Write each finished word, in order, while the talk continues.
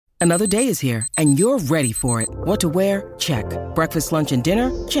Another day is here, and you're ready for it. What to wear? Check. Breakfast, lunch, and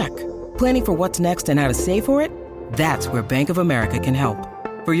dinner? Check. Planning for what's next and how to save for it? That's where Bank of America can help.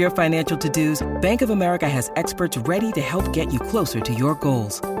 For your financial to-dos, Bank of America has experts ready to help get you closer to your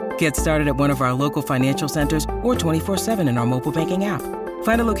goals. Get started at one of our local financial centers or 24/7 in our mobile banking app.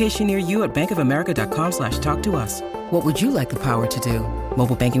 Find a location near you at bankofamerica.com/talktous. What would you like the power to do?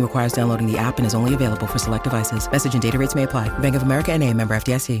 Mobile banking requires downloading the app and is only available for select devices. Message and data rates may apply. Bank of America NA, member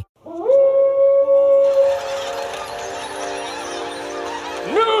FDIC.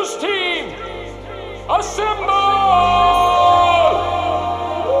 News team, assemble!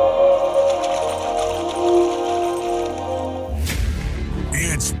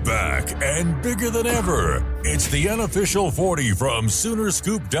 It's back and bigger than ever. It's the unofficial 40 from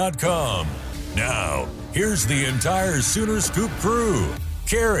Soonerscoop.com. Now, here's the entire Sooner Scoop crew.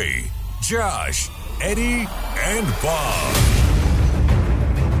 Carrie, Josh, Eddie, and Bob.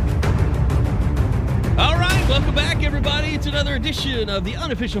 All right, welcome back, everybody. It's another edition of the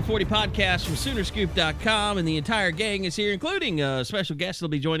unofficial 40 podcast from Soonerscoop.com, and the entire gang is here, including a special guest that'll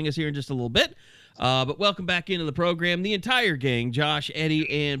be joining us here in just a little bit. But welcome back into the program, the entire gang, Josh, Eddie,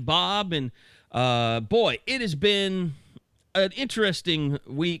 and Bob. And boy, it has been an interesting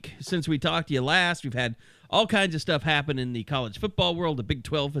week since we talked to you last. We've had all kinds of stuff happen in the college football world. The Big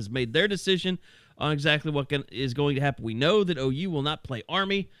 12 has made their decision on exactly what is going to happen. We know that OU will not play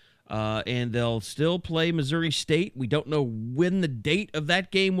Army, and they'll still play Missouri State. We don't know when the date of that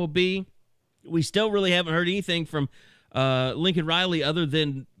game will be. We still really haven't heard anything from Lincoln Riley other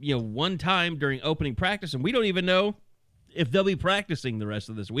than, one time during opening practice, and we don't even know if they'll be practicing the rest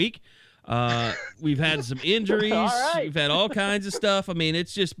of this week. We've had some injuries. Right. We've had all kinds of stuff. I mean,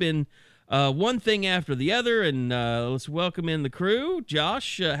 it's just been one thing after the other, and let's welcome in the crew.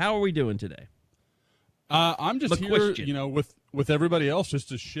 Josh, how are we doing today? I'm just here, with everybody else, just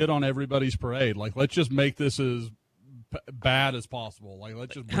to shit on everybody's parade. Like, let's just make this as bad as possible. Like,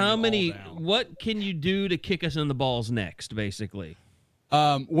 let's just bring it all down. What can you do to kick us in the balls next, basically?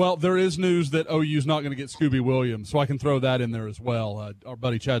 Well, there is news that OU's not going to get Scooby Williams, so I can throw that in there as well. Our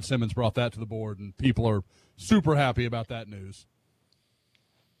buddy Chad Simmons brought that to the board, and people are super happy about that news.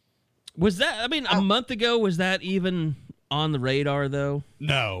 Was that, a month ago, was that even on the radar, though?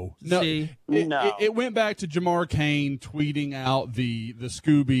 No. It went back to Jamar Cain tweeting out the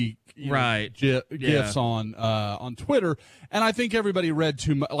Scooby gifs on Twitter, and I think everybody read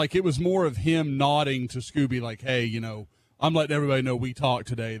too much. Like, it was more of him nodding to Scooby, like, hey, I'm letting everybody know we talked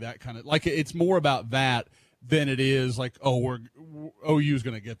today, that kind of, like, it's more about that than it is like, OU's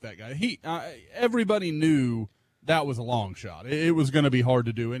going to get that guy. Everybody knew that was a long shot. It was going to be hard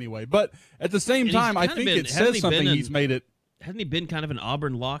to do anyway. But at the same time, I think it says something. He's made it. Hasn't he been kind of an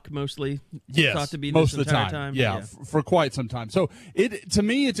Auburn lock mostly? Yes, thought to be most of the time. Yeah, for quite some time. So to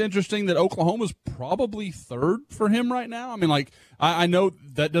me, it's interesting that Oklahoma's probably third for him right now. I mean, like, I know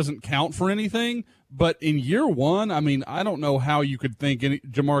that doesn't count for anything, but in year one, I don't know how you could think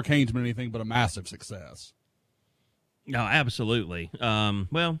Jamar Cain's been anything but a massive success. No, absolutely.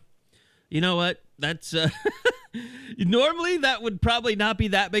 Well, you know what? That's normally that would probably not be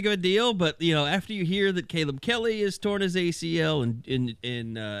that big of a deal, but after you hear that Caleb Kelly has torn his ACL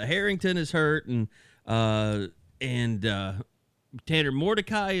and Harrington is hurt and Tanner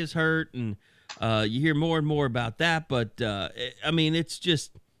Mordecai is hurt, and you hear more and more about that. But it's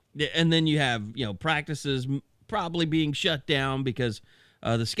just, and then you have practices probably being shut down because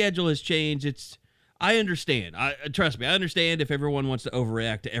the schedule has changed. I understand. Trust me, I understand if everyone wants to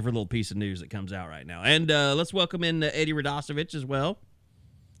overreact to every little piece of news that comes out right now. And let's welcome in Eddie Radosevich as well.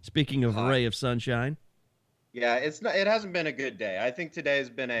 Speaking of a ray of sunshine. Yeah, it hasn't been a good day. I think today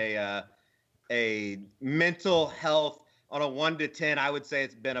has been a mental health on a 1 to 10. I would say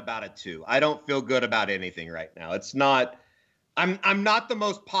it's been about a 2. I don't feel good about anything right now. It's not. I'm not the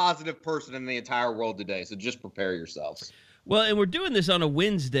most positive person in the entire world today. So just prepare yourselves. Well, and we're doing this on a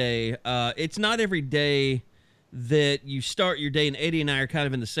Wednesday. It's not every day that you start your day, and Eddie and I are kind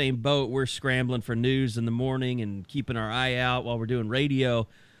of in the same boat. We're scrambling for news in the morning and keeping our eye out while we're doing radio.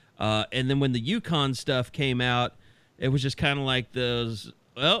 And then when the UConn stuff came out, it was just kind of like that's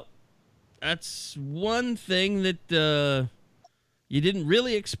one thing that you didn't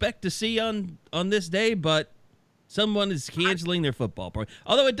really expect to see on this day, but someone is canceling their football program.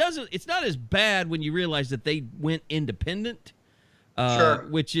 Although it's not as bad when you realize that they went independent, sure.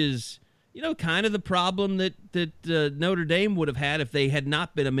 Which is, kind of the problem that Notre Dame would have had if they had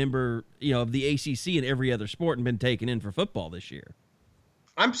not been a member, of the ACC and every other sport and been taken in for football this year.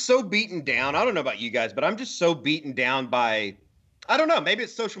 I'm so beaten down. I don't know about you guys, but I'm just so beaten down by, I don't know, maybe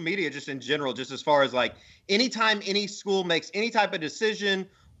it's social media just in general, just as far as like anytime any school makes any type of decision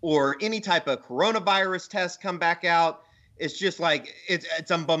or any type of coronavirus test come back out, it's just like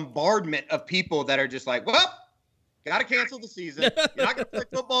it's a bombardment of people that are just like, well, got to cancel the season. You're not going to play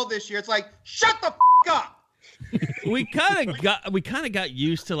football this year. It's like, shut the up. We kind of got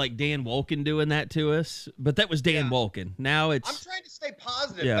used to like Dan Wolken doing that to us, but that was Dan Wolken. Now I'm trying to stay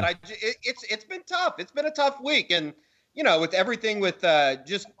positive, but it's been tough. It's been a tough week, and with everything with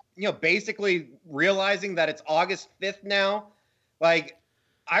just basically realizing that it's August 5th now. Like,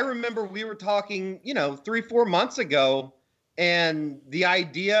 I remember we were talking 3-4 months ago, and the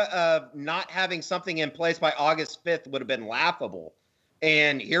idea of not having something in place by August 5th would have been laughable.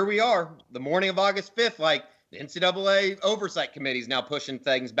 And here we are, the morning of August 5th, like the NCAA Oversight Committee is now pushing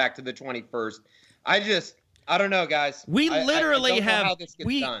things back to the 21st. I don't know, guys. We literally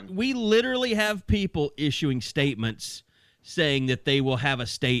we literally have people issuing statements saying that they will have a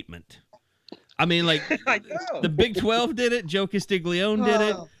statement. I mean, like the Big 12 did it. Joe Castiglione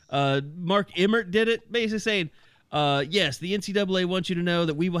did it. Mark Emmert did it, basically saying, yes, the NCAA wants you to know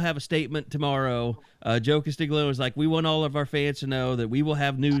that we will have a statement tomorrow. Joe Castiglione was like, we want all of our fans to know that we will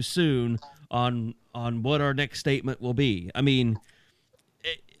have news soon on what our next statement will be. I mean,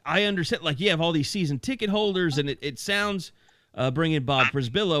 I understand, like, you have all these season ticket holders, and it sounds, bringing Bob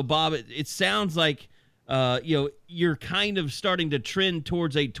Prisbillo, Bob, it sounds like, you're kind of starting to trend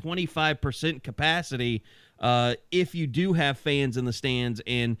towards a 25% capacity if you do have fans in the stands,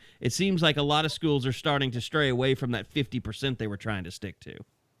 and it seems like a lot of schools are starting to stray away from that 50% they were trying to stick to.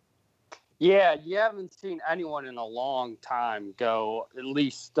 Yeah, you haven't seen anyone in a long time go at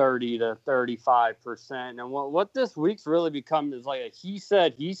least 30 to 35%. And what this week's really become is like a he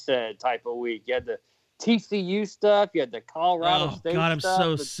said type of week. You had the TCU stuff, you had the Colorado State God, I'm stuff.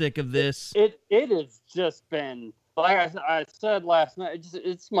 so sick of this. It has just been, like I said last night,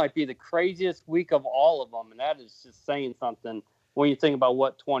 it might be the craziest week of all of them, and that is just saying something when you think about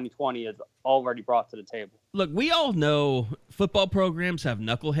what 2020 has already brought to the table. Look, we all know football programs have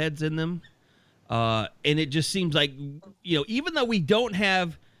knuckleheads in them, and it just seems like, even though we don't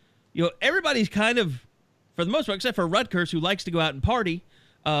have, everybody's kind of, for the most part, except for Rutgers, who likes to go out and party,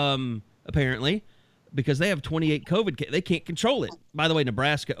 apparently, because they have 28 COVID. They can't control it. By the way,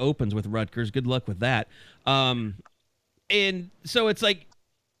 Nebraska opens with Rutgers. Good luck with that. And so it's like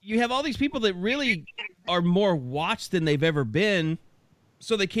you have all these people that really are more watched than they've ever been,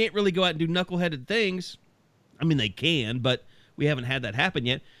 so they can't really go out and do knuckleheaded things. I mean, they can, but we haven't had that happen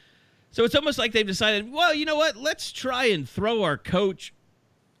yet. So it's almost like they've decided, well, you know what? Let's try and throw our coach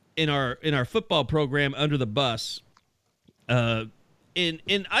in our football program under the bus. And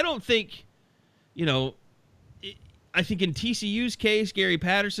I don't think, I think in TCU's case, Gary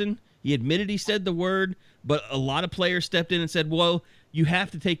Patterson, he admitted he said the word, but a lot of players stepped in and said, well, you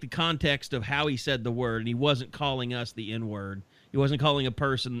have to take the context of how he said the word, and he wasn't calling us the N-word. He wasn't calling a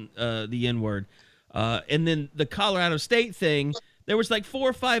person the N-word. And then the Colorado State thing, there was like 4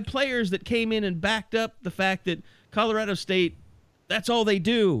 or 5 players that came in and backed up the fact that Colorado State, that's all they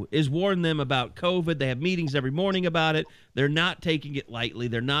do is warn them about COVID. They have meetings every morning about it. They're not taking it lightly.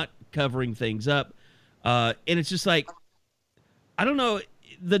 They're not covering things up. And it's just like, I don't know,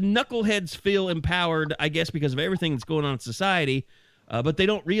 the knuckleheads feel empowered, I guess, because of everything that's going on in society, but they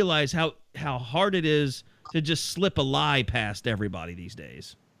don't realize how hard it is to just slip a lie past everybody these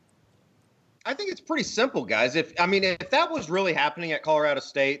days. I think it's pretty simple, guys. If that was really happening at Colorado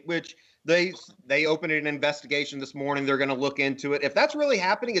State, which they opened an investigation this morning, they're going to look into it. If that's really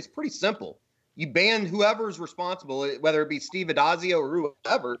happening, it's pretty simple. You ban whoever's responsible, whether it be Steve Addazio or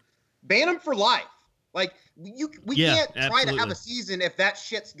whoever, ban them for life. Like, we can't try to have a season if that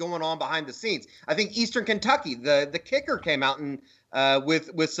shit's going on behind the scenes. I think Eastern Kentucky, the kicker came out and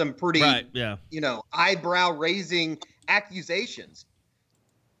with some pretty eyebrow raising accusations.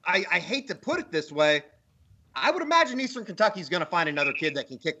 I hate to put it this way. I would imagine Eastern Kentucky's going to find another kid that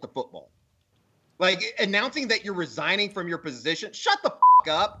can kick the football. Like, announcing that you're resigning from your position, shut the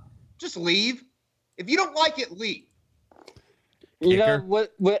up. Just leave. If you don't like it, leave. You know,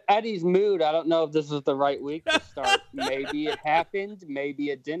 with Eddie's mood, I don't know if this is the right week to start. Maybe it happened, maybe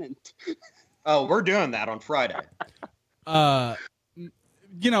it didn't. Oh, we're doing that on Friday. And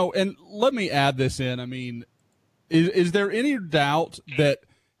let me add this in. I mean, is there any doubt that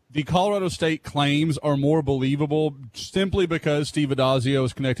the Colorado State claims are more believable simply because Steve Addazio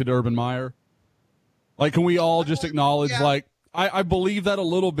is connected to Urban Meyer? Like, can we all just acknowledge, I believe that a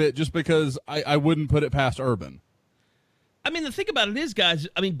little bit just because I wouldn't put it past Urban. I mean, the thing about it is, guys,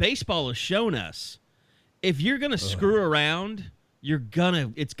 baseball has shown us if you're going to screw around,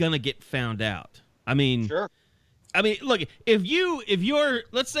 it's going to get found out. I mean, sure. I mean, look, if you're,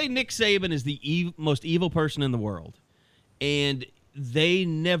 let's say Nick Saban is the most evil person in the world, and they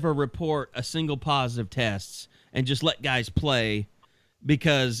never report a single positive tests and just let guys play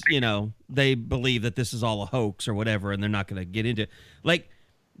because, they believe that this is all a hoax or whatever, and they're not going to get into it. Like,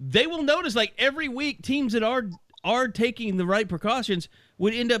 they will notice, like, every week teams that are taking the right precautions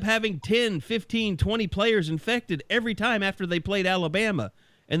would end up having 10, 15, 20 players infected every time after they played Alabama.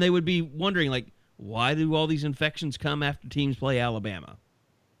 And they would be wondering, like, why do all these infections come after teams play Alabama?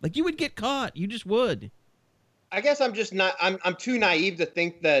 Like, you would get caught. You just would. I guess I'm just not – I'm too naive to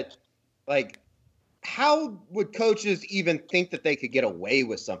think that, like, how would coaches even think that they could get away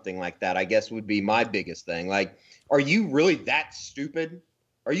with something like that, I guess would be my biggest thing. Like, are you really that stupid?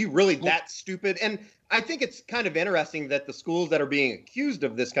 Are you really that stupid? And I think it's kind of interesting that the schools that are being accused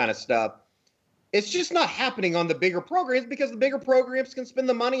of this kind of stuff, it's just not happening on the bigger programs because the bigger programs can spend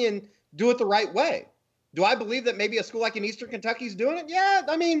the money and do it the right way. Do I believe that maybe a school like in Eastern Kentucky is doing it? Yeah,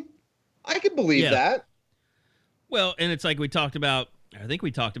 I mean, I could believe that. Well, and it's like I think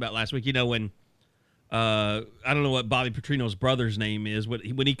we talked about last week, when I don't know what Bobby Petrino's brother's name is,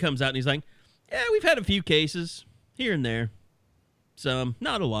 when he comes out and he's like, yeah, we've had a few cases here and there. Some,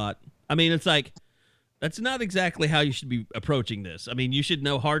 not a lot. I mean, it's like, that's not exactly how you should be approaching this. I mean, you should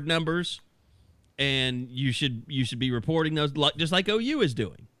know hard numbers, and you should be reporting those just like OU is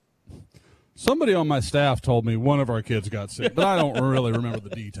doing. Somebody on my staff told me one of our kids got sick, but I don't really remember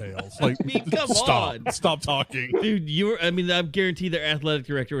the details. Like, come on. Stop talking. Dude, I guarantee their athletic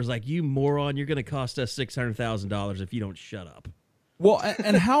director was like, you moron, you're going to cost us $600,000 if you don't shut up. Well,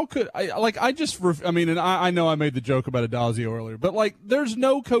 and how could I know I made the joke about Adazio earlier, but like, there's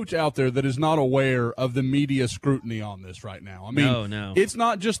no coach out there that is not aware of the media scrutiny on this right now. I mean, no. It's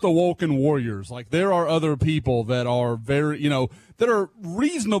not just the Woken Warriors. Like, there are other people that are very, that are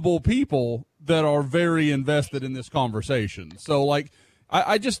reasonable people that are very invested in this conversation. So, like,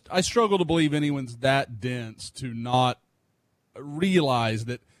 I struggle to believe anyone's that dense to not realize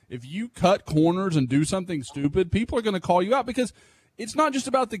that if you cut corners and do something stupid, people are going to call you out because it's not just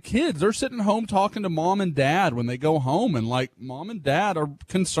about the kids. They're sitting home talking to mom and dad when they go home, and, like, mom and dad are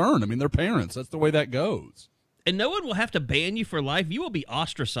concerned. I mean, they're parents. That's the way that goes. And no one will have to ban you for life. You will be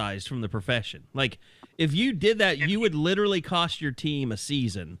ostracized from the profession. Like, if you did that, you would literally cost your team a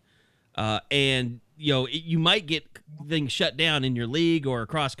season. And, you might get things shut down in your league or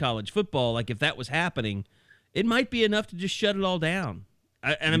across college football. Like, if that was happening, it might be enough to just shut it all down.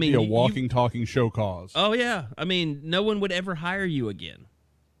 I mean, be a walking, talking show cause. Oh, yeah. I mean, no one would ever hire you again.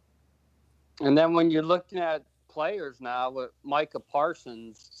 And then when you're looking at players now, with Micah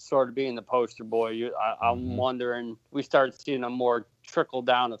Parsons sort of being the poster boy, I'm wondering, we start seeing a more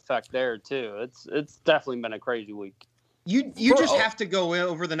trickle-down effect there, too. It's definitely been a crazy week. You just have to go in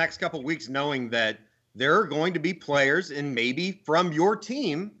over the next couple of weeks knowing that there are going to be players, and maybe from your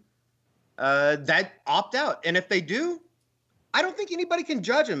team, that opt out. And if they do, I don't think anybody can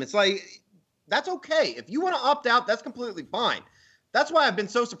judge them. It's like, that's okay. If you want to opt out, that's completely fine. That's why I've been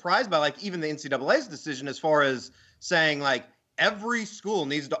so surprised by, like, even the NCAA's decision as far as saying, like, every school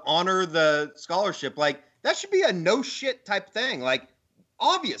needs to honor the scholarship. Like, that should be a no shit type thing. Like,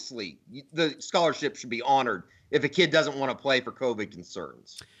 obviously the scholarship should be honored if a kid doesn't want to play for COVID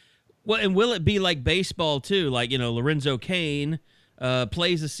concerns. Well, and will it be like baseball too? Like, Lorenzo Cain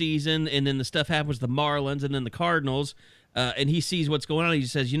plays a season, and then the stuff happens to the Marlins and then the Cardinals. And he sees what's going on. He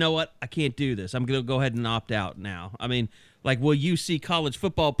says, you know what? I can't do this. I'm going to go ahead and opt out now. I mean, like, will you see college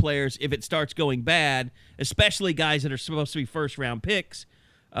football players, if it starts going bad, especially guys that are supposed to be first-round picks,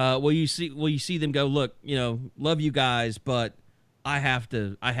 will you see them go, look, love you guys, but I have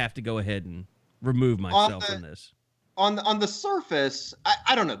to go ahead and remove myself from this. On the surface,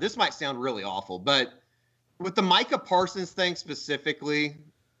 I don't know. This might sound really awful, but with the Micah Parsons thing specifically,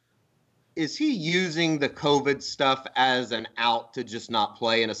 is he using the COVID stuff as an out to just not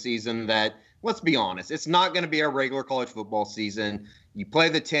play in a season that, let's be honest, it's not going to be a regular college football season. You play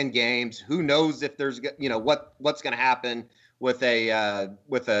the 10 games. Who knows if there's, what's going to happen with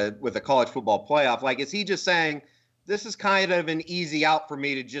a college football playoff? Like, is he just saying, this is kind of an easy out for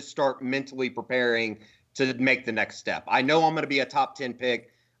me to just start mentally preparing to make the next step? I know I'm going to be a top 10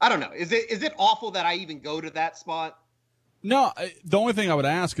 pick. I don't know. Is it awful that I even go to that spot? No, the only thing I would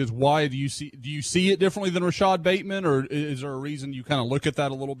ask is, why do you see it differently than Rashad Bateman, or is there a reason you kind of look at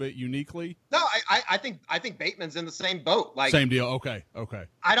that a little bit uniquely? No, I think Bateman's in the same boat. Like, same deal. Okay.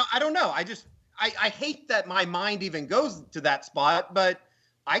 I don't know. I hate that my mind even goes to that spot, but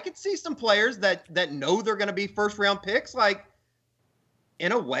I could see some players that know they're going to be first round picks. Like,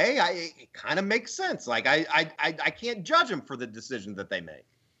 in a way, it kind of makes sense. Like, I can't judge them for the decisions that they make.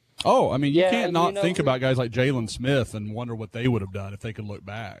 Oh, I mean, you can't not think about guys like Jalen Smith and wonder what they would have done if they could look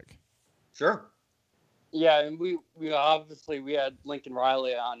back. Sure. Yeah, and we obviously we had Lincoln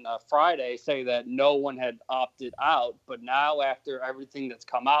Riley on Friday say that no one had opted out, but now after everything that's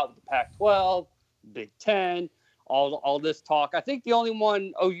come out, the Pac-12, Big Ten, all this talk, I think the only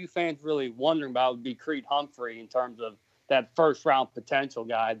one OU fans really wondering about would be Creed Humphrey in terms of that first round potential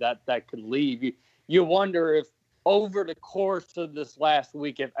guy that could leave. You wonder if over the course of this last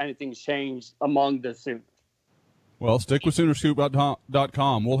week, if anything's changed among the Sooners. Well, stick with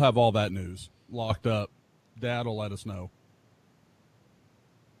Soonerscoop.com. We'll have all that news locked up. Dad will let us know.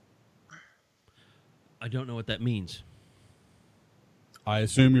 I don't know what that means. I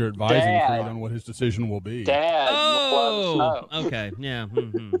assume you're advising Creed on what his decision will be. Dad. Oh, okay. Yeah.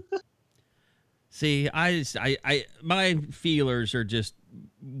 Mm-hmm. See, I my feelers are just,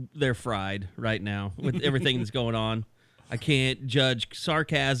 they're fried right now with everything that's going on. I can't judge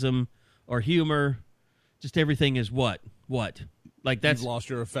sarcasm or humor. Just everything is what? Like that's You've lost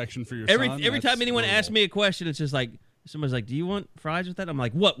your affection for your son. Every That's time anyone horrible. asks me a question, it's just like somebody's like, "Do you want fries with that?" I'm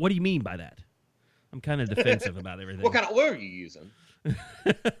like, "What? What do you mean by that?" I'm kind of defensive about everything. What kind of oil are you using?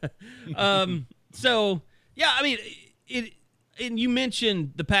 So yeah, I mean, and you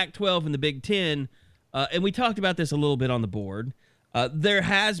mentioned the Pac-12 and the Big Ten, and we talked about this a little bit on the board. There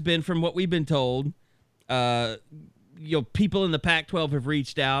has been, from what we've been told, people in the Pac-12 have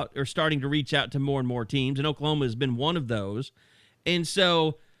reached out or starting to reach out to more and more teams, and Oklahoma has been one of those. And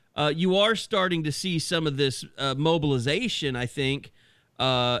so you are starting to see some of this mobilization, I think.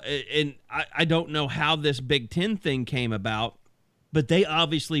 And I don't know how this Big Ten thing came about, but they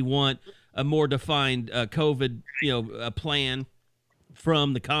obviously want a more defined COVID, plan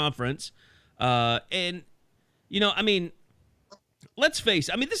from the conference. And, I mean, let's face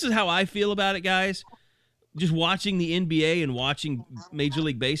it. I mean, this is how I feel about it, guys. Just watching the NBA and watching Major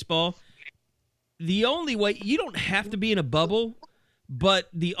League Baseball, the only way, you don't have to be in a bubble, but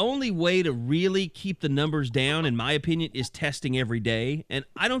the only way to really keep the numbers down, in my opinion, is testing every day. And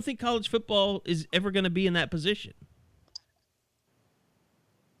I don't think college football is ever going to be in that position.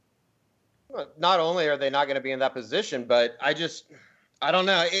 Not only are they not going to be in that position, but I don't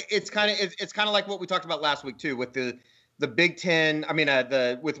know. It's kind of like what we talked about last week too, with the Big Ten. I mean,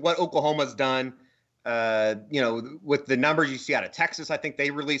 with what Oklahoma's done. With the numbers you see out of Texas, I think they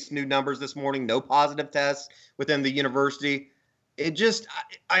released new numbers this morning. No positive tests within the university. It just,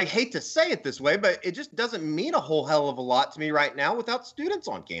 I hate to say it this way, but it just doesn't mean a whole hell of a lot to me right now without students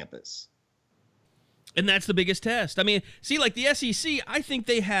on campus. And that's the biggest test. I mean, see, like the SEC, I think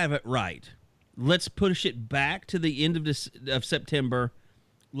they have it right. Let's push it back to the end of September.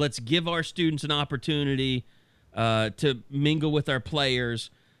 Let's give our students an opportunity to mingle with our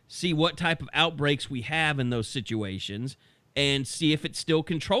players, see what type of outbreaks we have in those situations, and see if it's still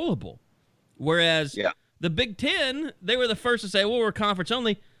controllable. Whereas the Big Ten, they were the first to say, well, we're conference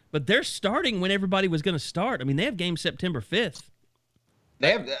only, but they're starting when everybody was going to start. I mean, they have games September 5th.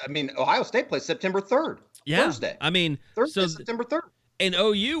 Ohio State plays September 3rd, Thursday. I mean, Thursday, September 3rd. And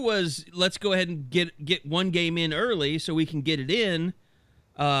OU was, let's go ahead and get one game in early so we can get it in.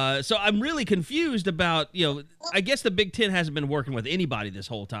 So I'm really confused about, I guess the Big Ten hasn't been working with anybody this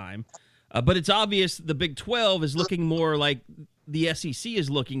whole time, but it's obvious the Big 12 is looking more like the SEC is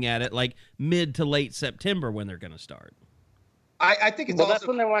looking at it, like mid to late September when they're going to start. I think it's also, that's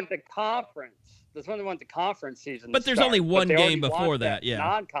when they want the conference. That's when they want the conference season. But there's only one game before that,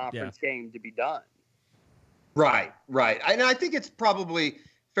 non-conference game to be done. Right. And I think it's probably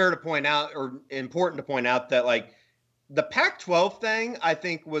fair to point out, or important to point out, that like the Pac-12 thing, I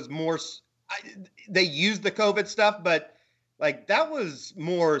think was more. They used the COVID stuff, but like that was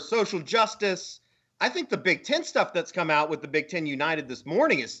more social justice. I think the Big Ten stuff that's come out with the Big Ten United this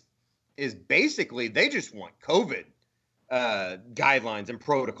morning is basically they just want COVID guidelines and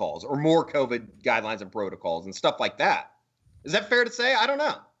protocols, or more COVID guidelines and protocols and stuff like that. Is that fair to say? I don't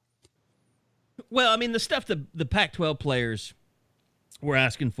know. Well, I mean, the stuff the Pac-12 players were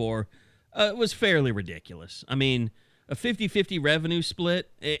asking for was fairly ridiculous. I mean, a 50-50 revenue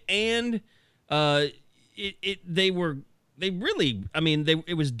split, and it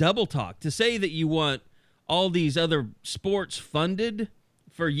was double talk to say that you want all these other sports funded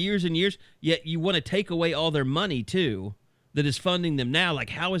for years and years, yet you want to take away all their money too that is funding them now. Like,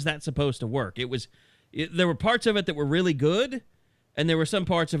 how is that supposed to work? There were parts of it that were really good, and there were some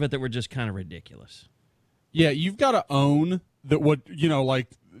parts of it that were just kind of ridiculous. Yeah, you've got to own that.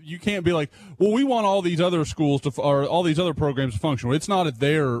 You can't be like, well, we want all these other schools or all these other programs to function. It's not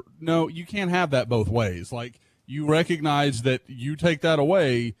no, you can't have that both ways. Like, you recognize that you take that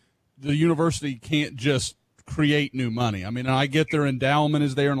away, the university can't just create new money. I mean, I get their endowment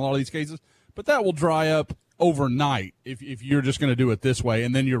is there in a lot of these cases, but that will dry up overnight if you're just going to do it this way,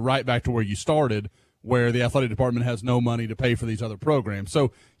 and then you're right back to where you started where the athletic department has no money to pay for these other programs.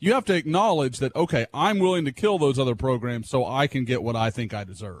 So you have to acknowledge that, okay, I'm willing to kill those other programs so I can get what I think I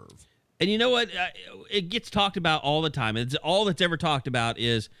deserve. And you know what? It gets talked about all the time. It's all that's ever talked about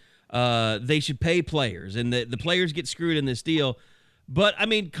is they should pay players, and the players get screwed in this deal. But I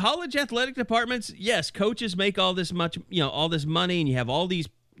mean, college athletic departments, yes, coaches make all this money, and you have all these,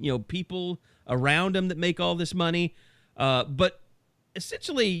 people around them that make all this money. But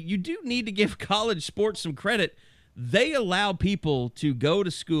essentially, you do need to give college sports some credit. They allow people to go to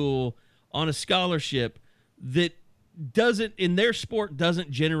school on a scholarship that in their sport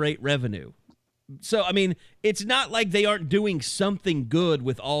doesn't generate revenue. So, I mean, it's not like they aren't doing something good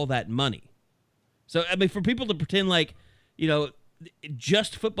with all that money. So, I mean, for people to pretend like,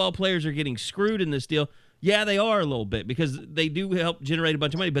 just football players are getting screwed in this deal, yeah, they are a little bit, because they do help generate a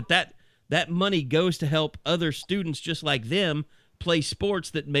bunch of money, but that money goes to help other students just like them play sports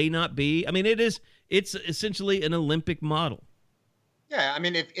that may not be. I mean, it's essentially an Olympic model. Yeah, I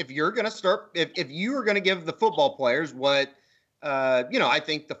mean, if you're going to start, if you are going to give the football players what, I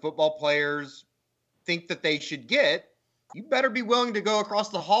think the football players think that they should get, you better be willing to go across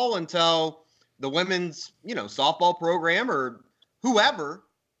the hall and tell the women's, softball program or whoever,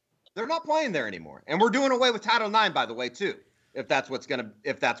 they're not playing there anymore. And we're doing away with Title IX, by the way, too, if that's what's going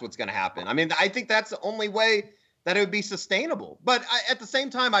to happen. I mean, I think that's the only way that it would be sustainable. But at the same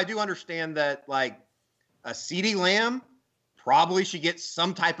time, I do understand that, like, a CeeDee Lamb probably should get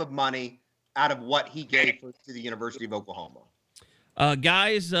some type of money out of what he gave to the University of Oklahoma.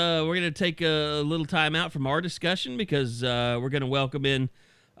 Guys, we're going to take a little time out from our discussion because we're going to welcome in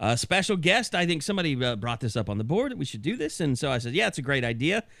a special guest. I think somebody brought this up on the board that we should do this, and so I said, yeah, it's a great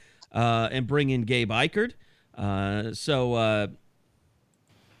idea, and bring in Gabe Ikard. All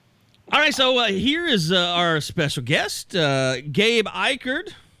right, so here is our special guest, Gabe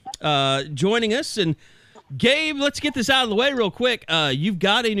Ikard, joining us. And Gabe, let's get this out of the way real quick. You've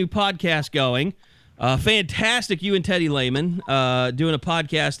got a new podcast going. Fantastic, you and Teddy Lehman doing a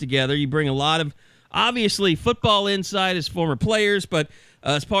podcast together. You bring a lot of, obviously, football insight as former players, but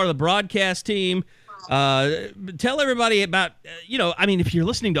as part of the broadcast team. Tell everybody about, if you're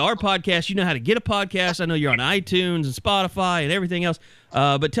listening to our podcast, you know how to get a podcast. I know you're on iTunes and Spotify and everything else.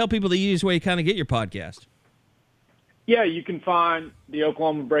 But tell people the easiest way to kind of get your podcast. Yeah, you can find the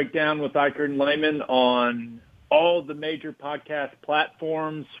Oklahoma Breakdown with Ikard and Lehman on all the major podcast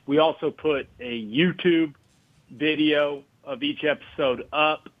platforms. We also put a YouTube video of each episode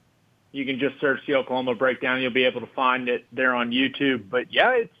up. You can just search the Oklahoma Breakdown. You'll be able to find it there on YouTube. But,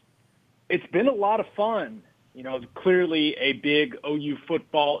 yeah, it's been a lot of fun. Clearly a big OU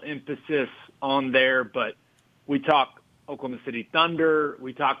football emphasis on there, but we talk Oklahoma City Thunder.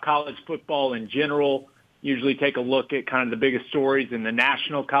 We talk college football in general, usually take a look at kind of the biggest stories in the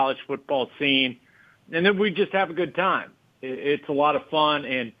national college football scene, and then we just have a good time. It's a lot of fun,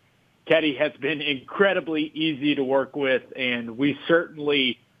 and Teddy has been incredibly easy to work with, and we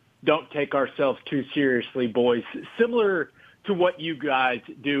certainly don't take ourselves too seriously, boys, similar to what you guys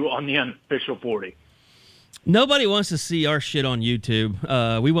do on the Unofficial 40. Nobody wants to see our shit on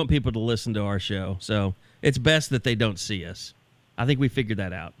YouTube. We want people to listen to our show, so it's best that they don't see us. I think we figured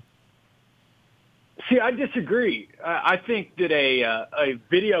that out. See, I disagree. I think that a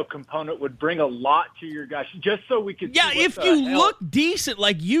video component would bring a lot to your guys, just so we could. Yeah, if you look decent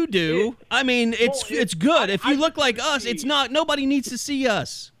like you do, it's good. If you look like us, it's not. Nobody needs to see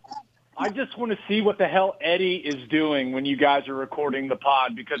us. I just want to see what the hell Eddie is doing when you guys are recording the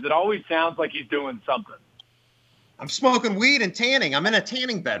pod, because it always sounds like he's doing something. I'm smoking weed and tanning. I'm in a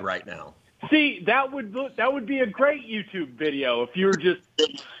tanning bed right now. See, that would be a great YouTube video if you were just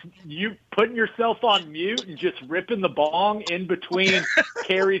you putting yourself on mute and just ripping the bong in between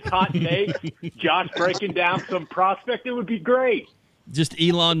Carrie's hot takes, Josh breaking down some prospect. It would be great. Just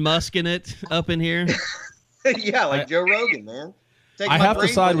Elon Musk in it up in here. Yeah, like Joe Rogan, man. I have to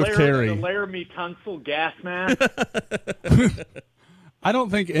side with Carrie. The Laramie Tunsil gas mask. I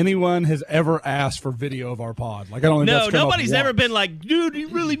don't think anyone has ever asked for video of our pod. Like, I don't think that's come up nobody's once. ever been like, dude, you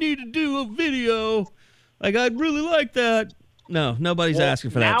really need to do a video. Like, I'd really like that. No, nobody's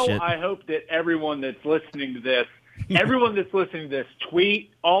asking for that shit. Now I hope that everyone that's listening to this,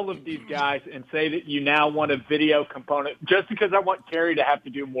 tweet all of these guys and say that you now want a video component, just because I want Carrie to have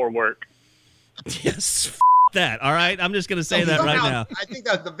to do more work. Yes, that. All right, I'm just going to say that right now. I think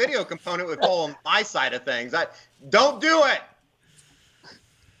that the video component would fall on my side of things. Don't do it.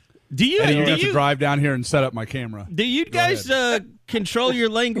 Do you have to drive down here and set up my camera? Do you guys control your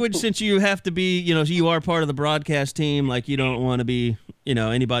language, since you have to be, you are part of the broadcast team? Like, you don't want to be,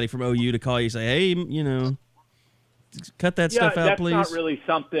 anybody from OU to call you and say, hey, cut that stuff out, please. That's not really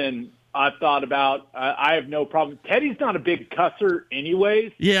something I've thought about. I have no problem. Teddy's not a big cusser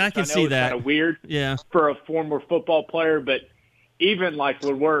anyways. Yeah, I can see that. Kind of weird for a former football player, but even like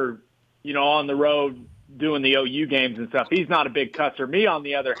when we're, on the road doing the OU games and stuff, he's not a big cusser. Me, on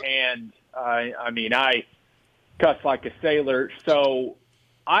the other hand, I cuss like a sailor. So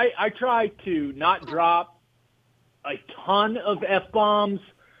I try to not drop a ton of F-bombs,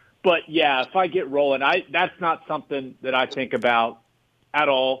 but yeah, if I get rolling, that's not something that I think about at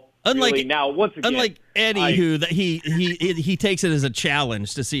all. Unlike really. Now, once again, unlike Eddie, who he takes it as a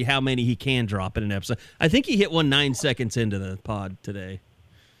challenge to see how many he can drop in an episode. I think he hit one 9 seconds into the pod today.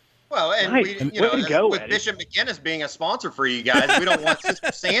 Well, and nice. With Bishop McGinnis being a sponsor for you guys, we don't want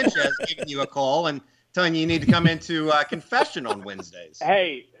Sister Sanchez giving you a call and telling you need to come into confession on Wednesdays.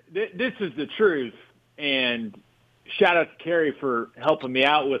 Hey, this is the truth, and shout out to Carrie for helping me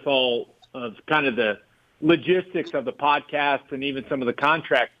out with all of kind of the logistics of the podcast and even some of the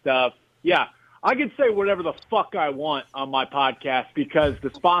contract stuff. Yeah, I can say whatever the fuck I want on my podcast because the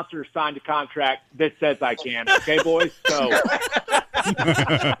sponsor signed a contract that says I can. Okay, boys? So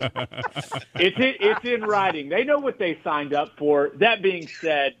it's in writing. They know what they signed up for. That being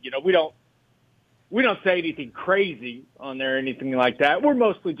said, we don't say anything crazy on there or anything like that. We're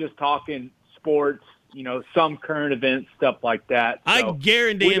mostly just talking sports, some current events, stuff like that. So I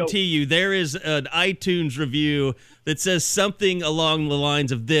guarantee you there is an iTunes review that says something along the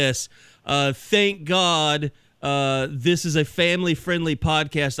lines of this. Thank God this is a family-friendly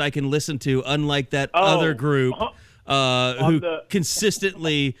podcast I can listen to, unlike that other group who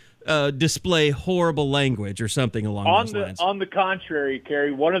consistently display horrible language or something along those lines. On the contrary,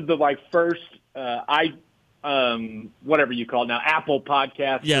 Kerry, one of the first whatever you call it now, Apple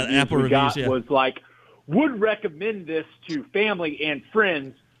podcast Apple reviews was would recommend this to family and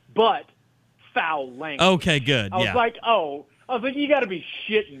friends, but foul language. Okay, good. I was like, you got to be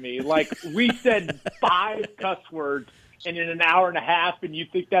shitting me. We said 5 cuss words in an hour and a half, and you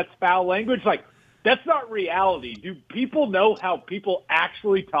think that's foul language? That's not reality. Do people know how people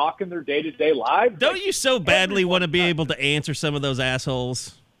actually talk in their day-to-day lives? Don't you so badly want to be able to answer some of those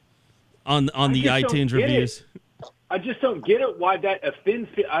assholes on the iTunes reviews? I just don't get it. Why that offends?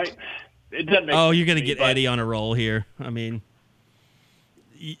 It doesn't make sense you're going to me, get Eddie on a roll here. I mean,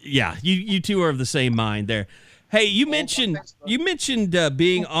 yeah, you two are of the same mind there. Hey, you mentioned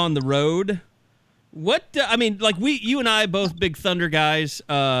being on the road. What you and I both big Thunder guys.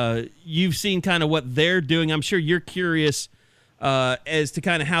 You've seen kind of what they're doing. I'm sure you're curious as to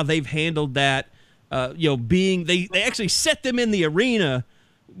kind of how they've handled that. They actually set them in the arena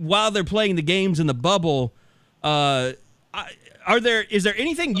while they're playing the games in the bubble. Is there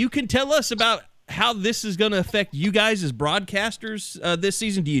anything you can tell us about how this is going to affect you guys as broadcasters this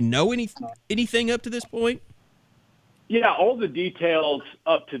season? Do you know anything up to this point? Yeah, all the details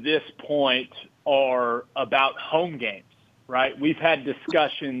up to this point are about home games, right? We've had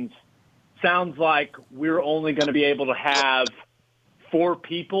discussions. Sounds like we're only going to be able to have 4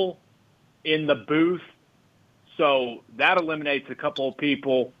 people in the booth. So that eliminates a couple of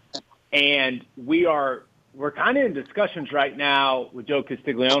people. And we're kind of in discussions right now with Joe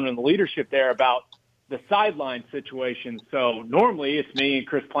Castiglione and the leadership there about the sideline situation. So normally it's me and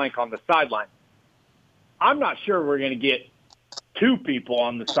Chris Plank on the sideline. I'm not sure we're going to get 2 people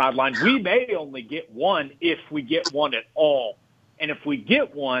on the sideline. We may only get 1 if we get 1 at all. And if we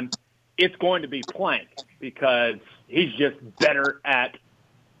get 1, it's going to be Plank because he's just better at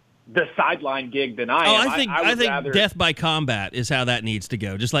the sideline gig than I am. I think death by combat is how that needs to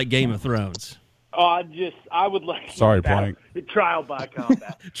go, just like Game of Thrones. I would like Sorry, Plank. Trial by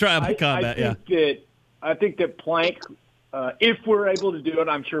combat. Trial by combat, I think that Plank, if we're able to do it,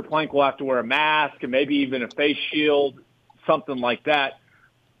 I'm sure Plank will have to wear a mask and maybe even a face shield, something like that.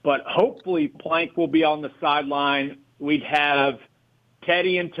 But hopefully Plank will be on the sideline. We'd have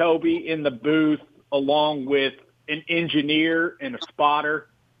Teddy and Toby in the booth along with an engineer and a spotter.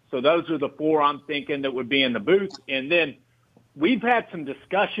 So those are the 4 I'm thinking that would be in the booth. And then we've had some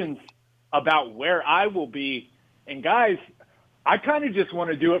discussions about where I will be. And guys, I kind of just want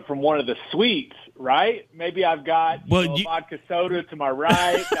to do it from one of the suites, right? Maybe I've got vodka soda to my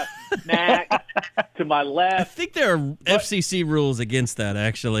right, got some snacks to my left. I think there are FCC rules against that,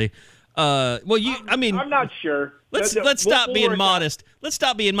 actually. I'm not sure. Let's stop being modest. Let's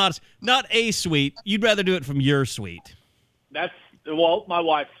stop being modest. Not a suite. You'd rather do it from your suite. That's my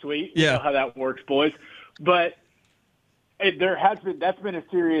wife's suite. Yeah. You know how that works, boys. But that's been a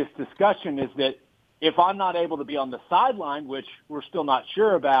serious discussion, is that if I'm not able to be on the sideline, which we're still not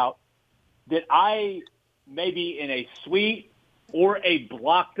sure about, that I may be in a suite or a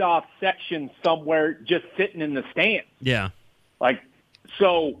blocked off section somewhere just sitting in the stands. Yeah.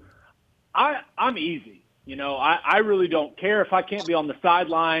 So I'm easy. You know, I really don't care if I can't be on the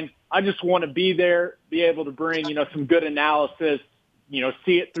sideline. I just want to be there, be able to bring, some good analysis,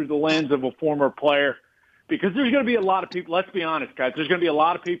 see it through the lens of a former player. Because there's going to be a lot of people, let's be honest, guys, there's going to be a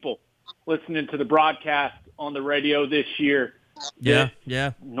lot of people listening to the broadcast on the radio this year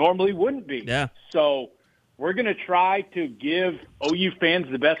that normally wouldn't be. Yeah. So we're going to try to give OU fans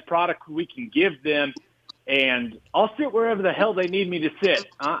the best product we can give them, and I'll sit wherever the hell they need me to sit.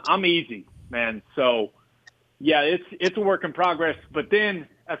 I'm easy, man. So, yeah, it's a work in progress. But then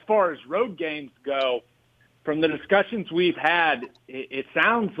as far as road games go, from the discussions we've had, it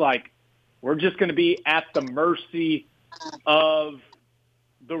sounds like we're just going to be at the mercy of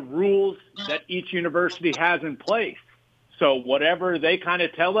the rules that each university has in place. So whatever they kind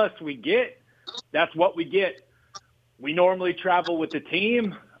of tell us we get, that's what we get. We normally travel with the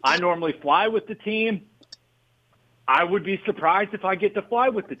team. I normally fly with the team. I would be surprised if I get to fly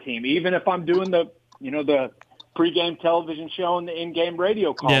with the team, even if I'm doing the pregame television show and the in-game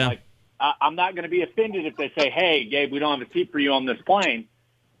radio call. Yeah. Like, I'm not going to be offended if they say, hey, Gabe, we don't have a seat for you on this plane.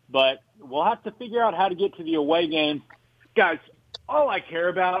 But we'll have to figure out how to get to the away games. Guys, all I care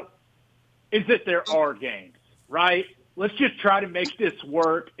about is that there are games, right? Let's just try to make this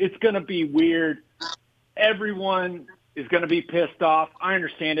work. It's going to be weird. Everyone is going to be pissed off. I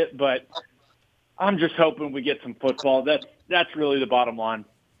understand it, but I'm just hoping we get some football. That's really the bottom line.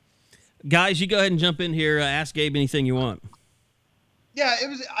 Guys, you go ahead and jump in here. Ask Gabe anything you want. Yeah, it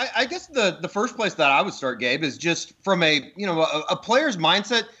was. I guess the first place that I would start, Gabe, is just from a player's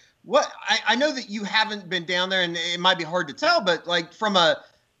mindset. What I know that you haven't been down there, and it might be hard to tell, but like from a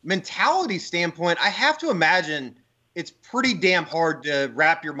mentality standpoint, I have to imagine it's pretty damn hard to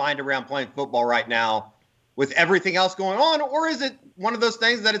wrap your mind around playing football right now with everything else going on. Or is it one of those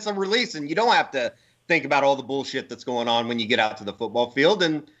things that it's a release and you don't have to think about all the bullshit that's going on when you get out to the football field?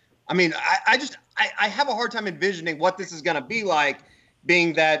 And I mean, I have a hard time envisioning what this is going to be like,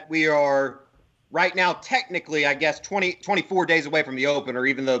 being that we are right now technically, I guess, 24 days away from the opener,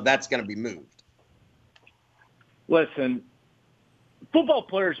 even though that's going to be moved. Listen, football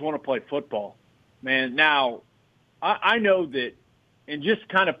players want to play football, man. Now, I know that, and just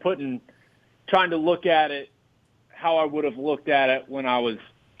kind of trying to look at it how I would have looked at it when I was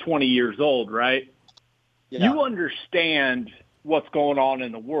 20 years old, right? Yeah. You understand what's going on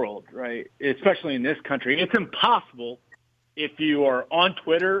in the world, right? Especially in this country. It's impossible if you are on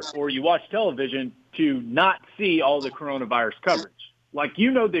Twitter or you watch television to not see all the coronavirus coverage. Like,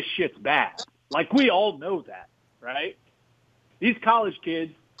 this shit's bad. Like, we all know that, right? These college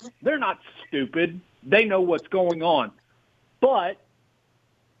kids, they're not stupid. They know what's going on. But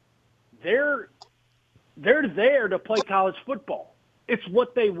they're there to play college football. It's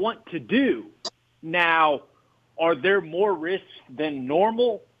what they want to do. Now, are there more risks than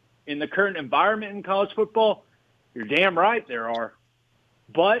normal in the current environment in college football? You're damn right there are.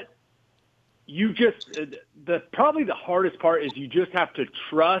 But probably the hardest part is you just have to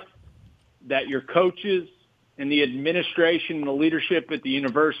trust that your coaches and the administration and the leadership at the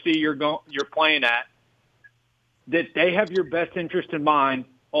university you're playing at, that they have your best interest in mind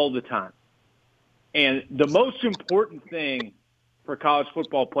all the time. And the most important thing for college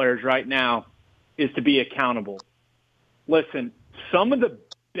football players right now is to be accountable. Listen, some of the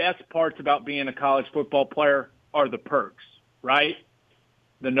best parts about being a college football player are the perks, right?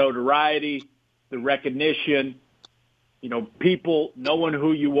 The notoriety, the recognition, people knowing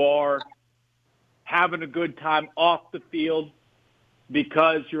who you are, having a good time off the field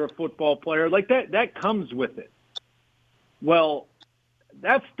because you're a football player. Like that comes with it. Well,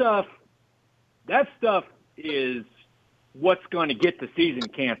 that stuff is what's going to get the season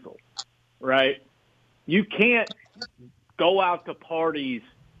canceled, right? You can't go out to parties.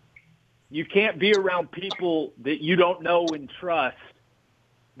 You can't be around people that you don't know and trust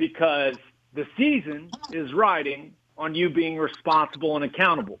because the season is riding on you being responsible and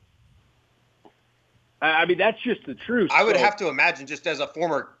accountable. I mean, that's just the truth. I would have to imagine, just as a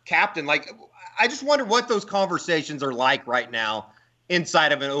former captain, I just wonder what those conversations are like right now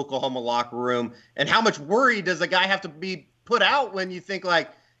inside of an Oklahoma locker room, and how much worry does a guy have to be put out when you think God,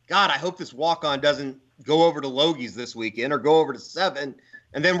 I hope this walk-on doesn't go over to Logie's this weekend or go over to 7,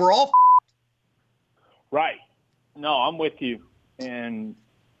 and then we're all right. No, I'm with you. And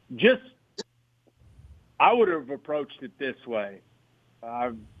I would have approached it this way.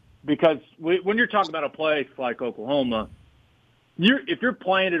 Because when you're talking about a place like Oklahoma, if you're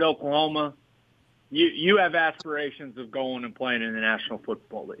playing at Oklahoma, you have aspirations of going and playing in the National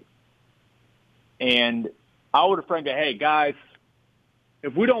Football League. And I would have framed it, hey, guys,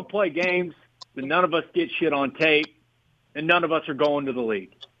 if we don't play games, then none of us get shit on tape, and none of us are going to the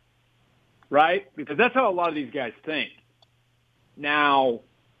league. right? Because that's how a lot of these guys think. Now,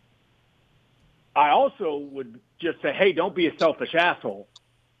 I also would just say, hey, don't be a selfish asshole,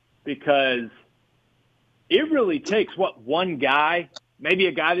 because it really takes, one guy, maybe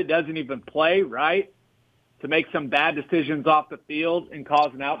a guy that doesn't even play, right, to make some bad decisions off the field and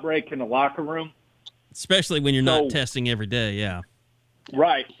cause an outbreak in the locker room. Especially when you're not testing every day, yeah.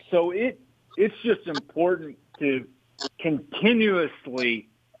 Right. So it's just important to continuously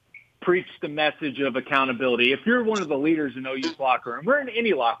preach the message of accountability. If you're one of the leaders in OU's locker room, we're in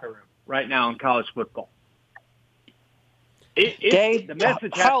any locker room right now in college football. Dave, the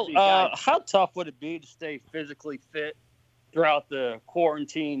message has to be, guys, how tough would it be to stay physically fit throughout the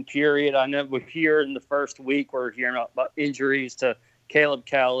quarantine period? I know we're here in the first week, we're hearing about injuries to Caleb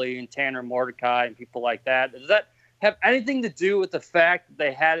Kelly and Tanner Mordecai and people like that. Does that have anything to do with the fact that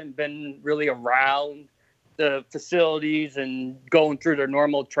they hadn't been really around the facilities and going through their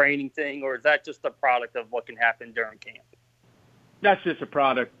normal training thing, or is that just a product of what can happen during camp? That's just a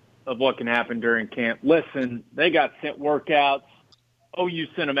product of what can happen during camp. Listen, they got sent workouts. OU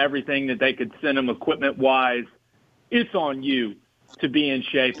sent them everything that they could send them equipment-wise. It's on you to be in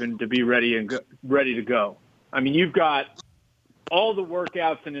shape and to be ready to go. I mean, you've got all the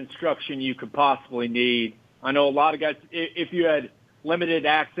workouts and instruction you could possibly need. I know a lot of guys, if you had limited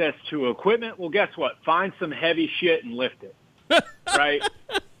access to equipment, well, guess what? Find some heavy shit and lift it, right?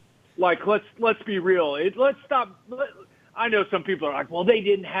 Like, let's be real. Let's stop. I know some people are like, well, they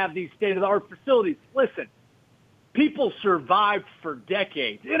didn't have these state-of-the-art facilities. Listen, people survived for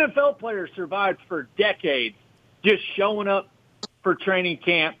decades. NFL players survived for decades just showing up for training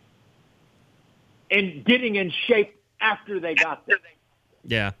camp and getting in shape after they got there.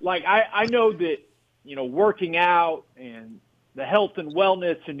 Yeah. Like, I know that, working out and the health and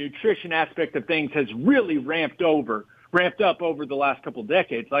wellness and nutrition aspect of things has really ramped up over the last couple of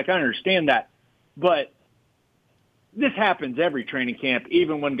decades. Like, I understand that. But this happens every training camp,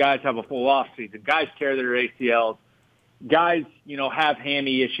 even when guys have a full off season. Guys tear their ACLs. Guys, have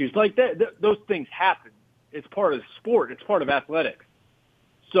hammy issues. Like that, those things happen. It's part of the sport. It's part of athletics.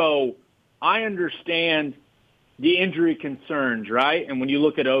 So I understand the injury concerns, right? And when you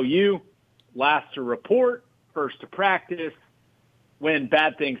look at OU, last to report, first to practice, when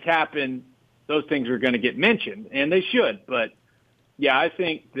bad things happen, those things are going to get mentioned, and they should. But, yeah, I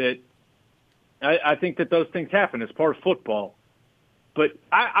think that those things happen as part of football. But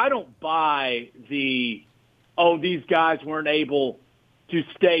I don't buy these guys weren't able to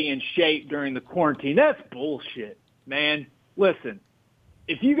stay in shape during the quarantine. That's bullshit, man. Listen,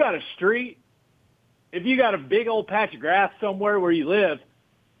 if you got a street, if you got a big old patch of grass somewhere where you live,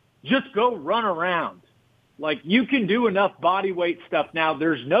 just go run around. Like, you can do enough body weight stuff now.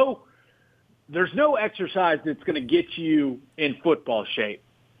 There's no exercise that's going to get you in football shape.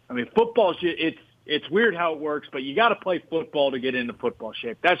 I mean, football, it's weird how it works, but you got to play football to get into football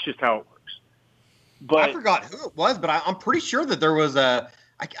shape. That's just how it works. But I forgot who it was, but I'm pretty sure that there was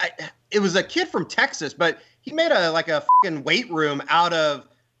it was a kid from Texas, but he made a fucking weight room out of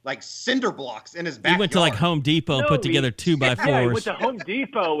like cinder blocks in his backyard. He went to like Home Depot and put together 2x4s. Yeah, he went to Home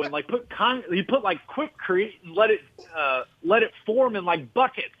Depot and he put like Quickcrete and let it form in like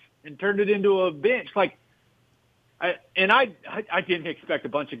buckets and turned it into a bench. Like, I didn't expect a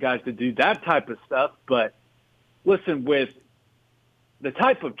bunch of guys to do that type of stuff, but listen, with the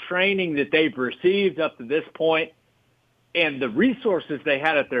type of training that they've received up to this point and the resources they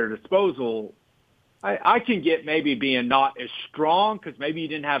had at their disposal, I can get maybe being not as strong because maybe you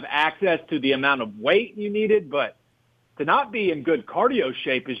didn't have access to the amount of weight you needed, but to not be in good cardio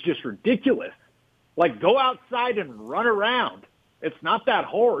shape is just ridiculous. Like, go outside and run around. It's not that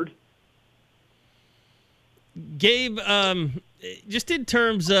hard. Gabe, just in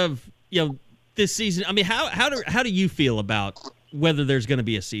terms of, this season, I mean, how do you feel about whether there's going to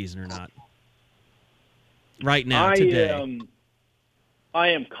be a season or not right now, today? I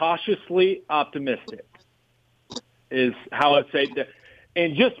am cautiously optimistic is how I'd say that.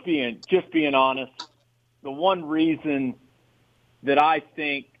 And just being honest, the one reason that I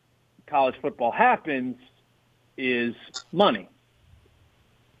think college football happens is money.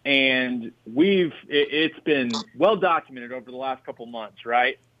 And it's been well documented over the last couple months,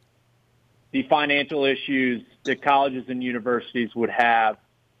 right? The financial issues that colleges and universities would have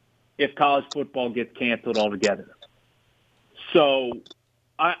if college football gets canceled altogether. So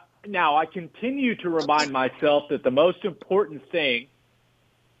I continue to remind myself that the most important thing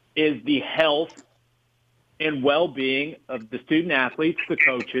is the health and well-being of the student athletes, the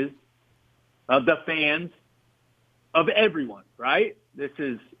coaches, of the fans, of everyone, right? This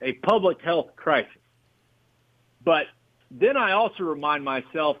is a public health crisis. But then I also remind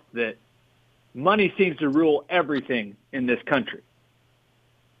myself that money seems to rule everything in this country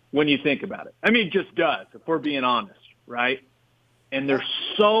when you think about it. I mean, it just does, if we're being honest, right? And there's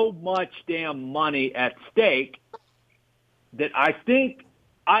so much damn money at stake that I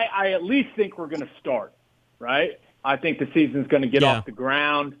at least think we're going to start, right? I think the season's going to get off the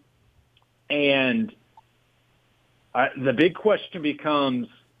ground. And the big question becomes,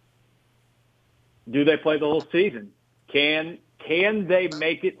 do they play the whole season? Can they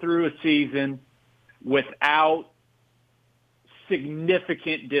make it through a season without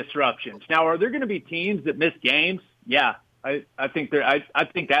significant disruptions? Now, are there going to be teams that miss games? Yeah, I think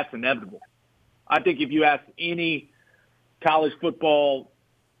that's inevitable. I think if you ask any college football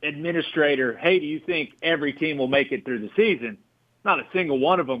administrator, hey, do you think every team will make it through the season? Not a single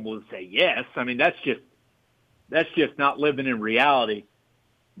one of them will say yes. I mean, that's just not living in reality.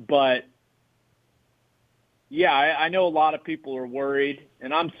 But yeah, I know a lot of people are worried,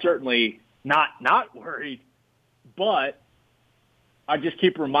 and I'm certainly not worried, but I just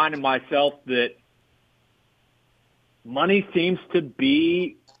keep reminding myself that money seems to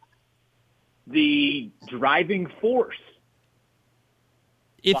be the driving force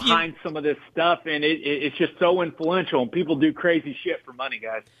behind some of this stuff, and it's just so influential, and people do crazy shit for money,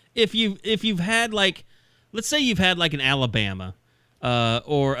 guys. If you've had, like, let's say you've had like an Alabama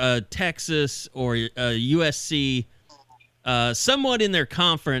or a Texas or a USC, somewhat in their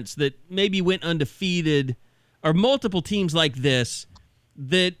conference that maybe went undefeated, or multiple teams like this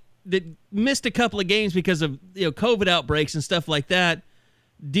that missed a couple of games because of COVID outbreaks and stuff like that.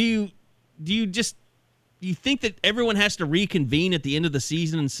 Do you think that everyone has to reconvene at the end of the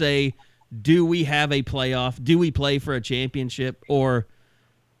season and say, do we have a playoff? Do we play for a championship? Or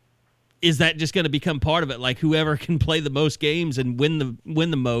is that just going to become part of it? Like, whoever can play the most games and win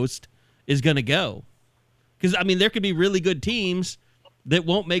the most is going to go. Because, I mean, there could be really good teams that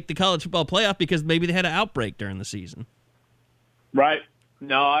won't make the college football playoff because maybe they had an outbreak during the season. Right.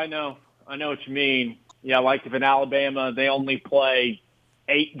 No, I know what you mean. Yeah, like if in Alabama they only play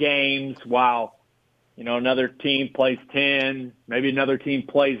 8 games while another team plays 10, maybe another team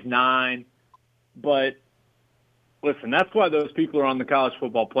plays 9. But listen, that's why those people are on the college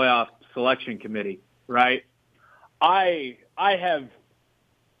football playoff selection committee, right? I have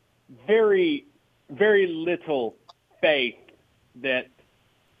very, very little faith that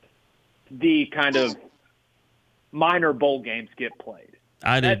the kind of minor bowl games get played.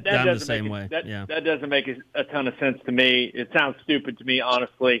 I'm the same way. That doesn't make a ton of sense to me. It sounds stupid to me,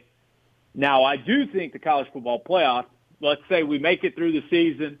 honestly. Now, I do think the college football playoff, let's say we make it through the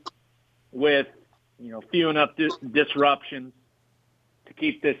season with, few enough disruptions to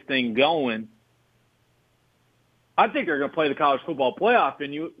keep this thing going. I think they're going to play the college football playoff,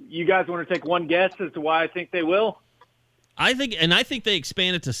 and you guys want to take one guess as to why I think they will? I think they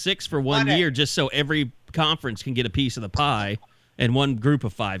expand it to 6 for 1 year just so every conference can get a piece of the pie and one group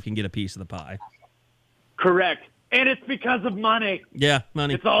of 5 can get a piece of the pie. Correct. And it's because of money. Yeah,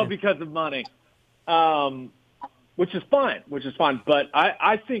 money. It's all because of money, which is fine. But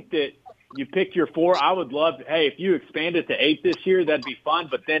I think that you pick your 4. I would love to, if you expand it to 8 this year, that'd be fun.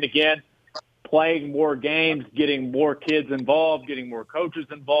 But then again, playing more games, getting more kids involved, getting more coaches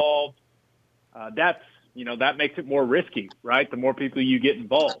involved, that makes it more risky, right? The more people you get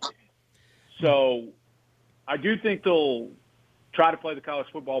involved. So I do think they'll try to play the college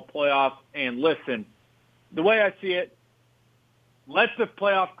football playoff. And listen, the way I see it, let the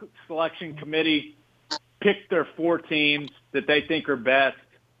playoff selection committee pick their 4 teams that they think are best.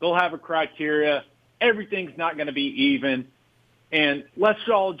 They'll have a criteria. Everything's not going to be even. And let's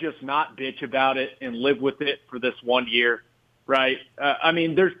all just not bitch about it and live with it for this 1 year, right? I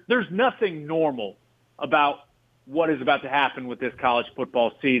mean, there's nothing normal about what is about to happen with this college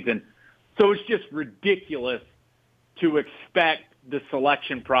football season. So it's just ridiculous to expect the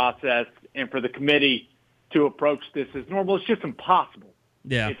selection process and for the committee to approach this as normal. It's just impossible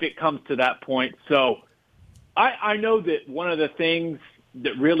if it comes to that point. So I know that one of the things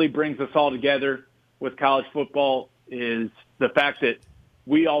that really brings us all together with college football is the fact that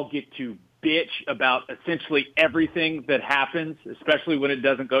we all get to bitch about essentially everything that happens, especially when it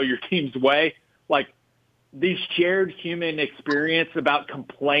doesn't go your team's way. Like, these shared human experience about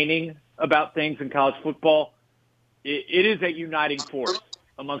complaining about things in college football, it is a uniting force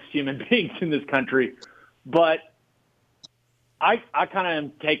amongst human beings in this country. But I kind of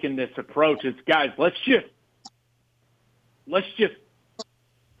am taking this approach as, guys, let's just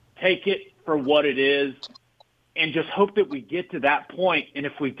take it for what it is and just hope that we get to that point. And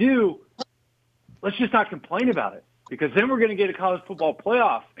if we do, let's just not complain about it, because then we're going to get a college football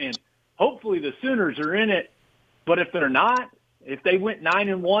playoff, and hopefully the Sooners are in it. But if they're not, If they went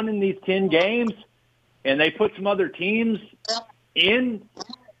 9-1 in these 10 games and they put some other teams in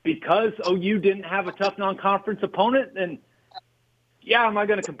because OU didn't have a tough non-conference opponent, then yeah, am I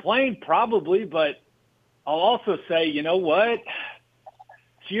going to complain? Probably, but I'll also say, you know what?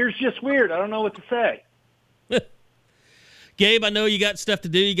 This year's just weird. I don't know what to say. Gabe, I know you got stuff to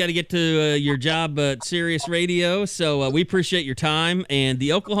do. You got to get to your job at Sirius Radio, so we appreciate your time. And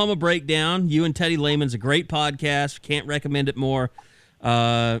the Oklahoma Breakdown, you and Teddy Lehman's a great podcast. Can't recommend it more.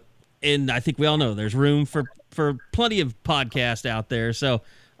 And I think we all know there's room for plenty of podcasts out there. So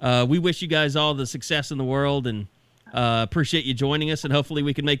we wish you guys all the success in the world, and appreciate you joining us. And hopefully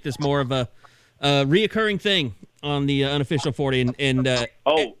we can make this more of a reoccurring thing on the Unofficial 40. And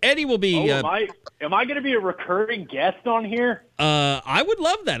Eddie will be... Am I going to be a recurring guest on here? I would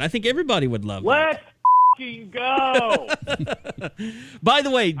love that. I think everybody would love that. Let's go. By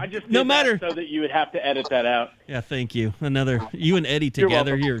the way, I just no matter so that you would have to edit that out. Yeah, thank you. You and Eddie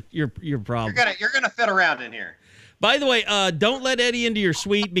together, you're problem. You're gonna fit around in here. By the way, don't let Eddie into your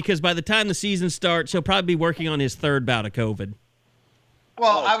suite, because by the time the season starts, he'll probably be working on his third bout of COVID.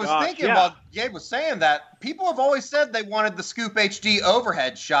 Well, I was thinking while Gabe was saying that, people have always said they wanted the Scoop HD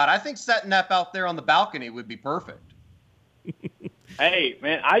overhead shot. I think setting up out there on the balcony would be perfect. Hey,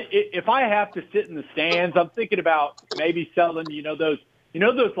 man, if I have to sit in the stands, I'm thinking about maybe selling, those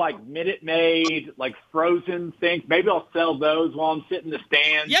like Minute Maid, like frozen things. Maybe I'll sell those while I'm sitting in the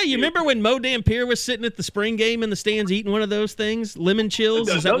stands. Yeah, you remember when Mo Dampier was sitting at the spring game in the stands eating one of those things? Lemon chills,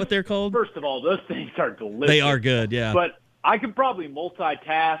 is that what they're called? First of all, those things are delicious. They are good, yeah. But I could probably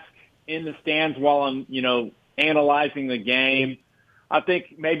multitask in the stands while I'm, analyzing the game. I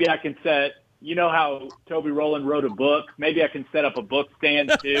think maybe I can set, how Toby Rowland wrote a book. Maybe I can set up a book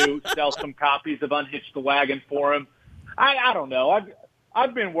stand too, sell some copies of Unhitch the Wagon for him. I don't know.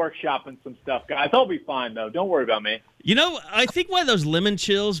 I've been workshopping some stuff, guys. I'll be fine, though. Don't worry about me. I think why those lemon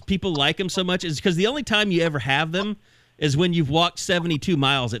chills, people like them so much, is because the only time you ever have them is when you've walked 72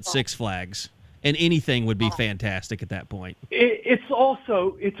 miles at Six Flags. And anything would be fantastic at that point.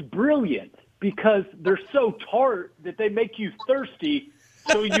 It's brilliant because they're so tart that they make you thirsty.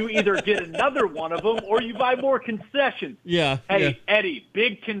 So you either get another one of them or you buy more concessions. Yeah. Hey, yeah. Eddie,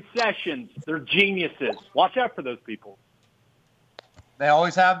 big concessions. They're geniuses. Watch out for those people. They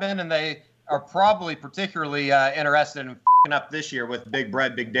always have been, and they are probably particularly interested in f***ing up this year with Big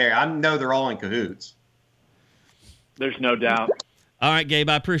Bread, Big Dairy. I know they're all in cahoots. There's no doubt. All right, Gabe,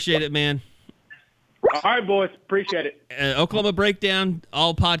 I appreciate it, man. All right, boys. Appreciate it. Oklahoma Breakdown,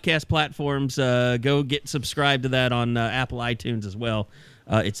 all podcast platforms. Go get subscribed to that on Apple iTunes as well.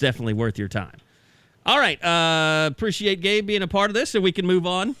 It's definitely worth your time. All right. Appreciate Gabe being a part of this, so we can move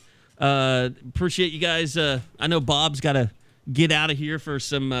on. Appreciate you guys. I know Bob's got to get out of here for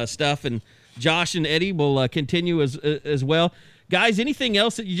some stuff, and Josh and Eddie will continue as well. Guys, anything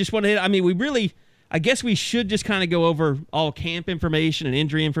else that you just want to hit? I mean, I guess we should just kind of go over all camp information and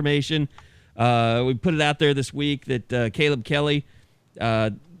injury information. We put it out there this week that Caleb Kelly,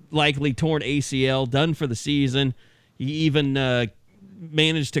 likely torn ACL, done for the season. He even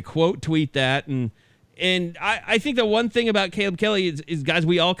managed to quote tweet that. And I think the one thing about Caleb Kelly is, guys,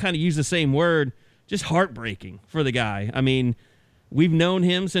 we all kind of use the same word, just heartbreaking for the guy. I mean, we've known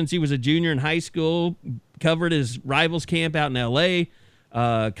him since he was a junior in high school, covered his rivals camp out in L.A.,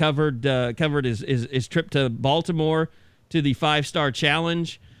 covered his trip to Baltimore to the 5-Star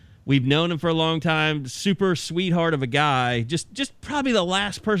Challenge. We've known him for a long time. Super sweetheart of a guy. Just probably the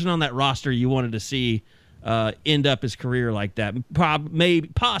last person on that roster you wanted to see end up his career like that.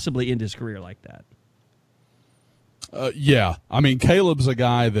 Possibly end his career like that. Yeah. I mean, Caleb's a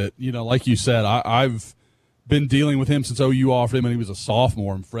guy that, like you said, I've been dealing with him since OU offered him when he was a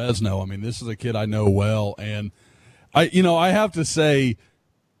sophomore in Fresno. I mean, this is a kid I know well. And, I have to say,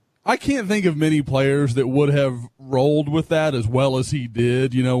 I can't think of many players that would have rolled with that as well as he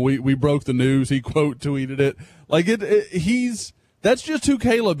did. We broke the news. He quote tweeted it. Like that's just who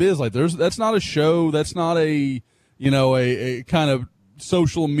Caleb is. Like that's not a show. That's not a kind of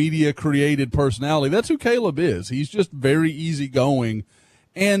social media created personality. That's who Caleb is. He's just very easygoing.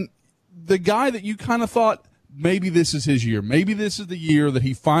 And the guy that you kind of thought maybe this is his year. Maybe this is the year that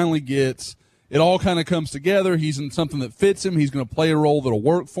he finally gets. It all kind of comes together. He's in something that fits him. He's going to play a role that'll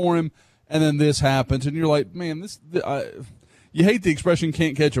work for him. And then this happens, and you're like, man, you hate the expression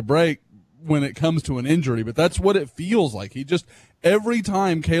can't catch a break when it comes to an injury, but that's what it feels like. Every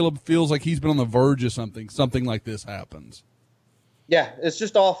time Caleb feels like he's been on the verge of something like this happens. Yeah, it's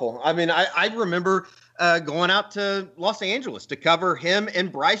just awful. I mean, I remember going out to Los Angeles to cover him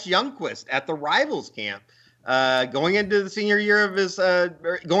and Bryce Youngquist at the Rivals camp. Going into his senior year.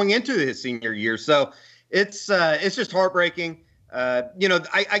 So it's just heartbreaking.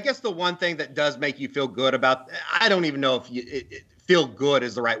 I guess the one thing that does make you feel good about, I don't even know if feel good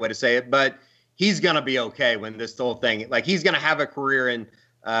is the right way to say it, but he's going to be okay when this whole thing, like he's going to have a career in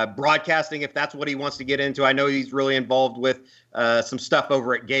broadcasting if that's what he wants to get into. I know he's really involved with some stuff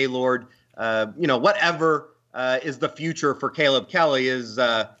over at Gaylord. Whatever is the future for Caleb Kelly is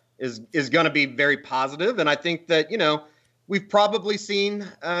going to be very positive. And I think that, we've probably seen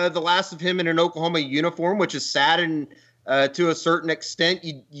the last of him in an Oklahoma uniform, which is sad. And to a certain extent,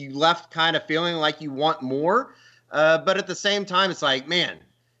 you left kind of feeling like you want more. But at the same time, it's like, man,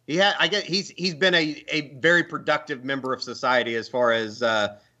 he's been a very productive member of society as far as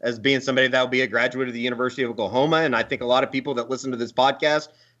being somebody that will be a graduate of the University of Oklahoma. And I think a lot of people that listen to this podcast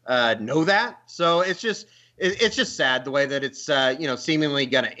know that. So it's just sad the way that it's, seemingly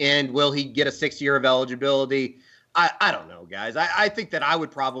going to end. Will he get a 6 year of eligibility? I don't know, guys. I think that I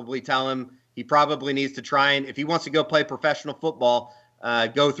would probably tell him he probably needs to try and, if he wants to go play professional football,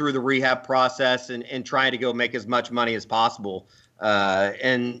 go through the rehab process and try to go make as much money as possible.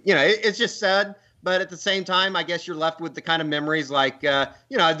 It's just sad. But at the same time, I guess you're left with the kind of memories like,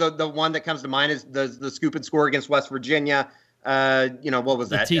 the one that comes to mind is the scoop and score against West Virginia. What was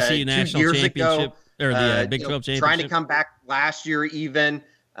that? The TCU National Championship or the Big 12 Championship. Trying to come back last year even.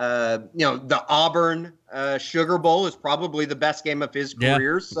 The Auburn Sugar Bowl is probably the best game of his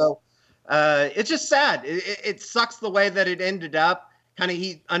career. Yeah. So it's just sad. It sucks the way that it ended up.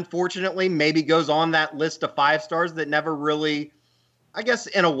 He unfortunately maybe goes on that list of 5 stars that never really, I guess,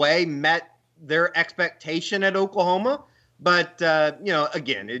 in a way met their expectation at Oklahoma. But,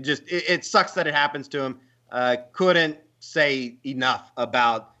 again, it sucks that it happens to him. Couldn't say enough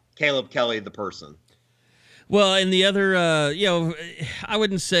about Caleb Kelly, the person. Well, and the other, I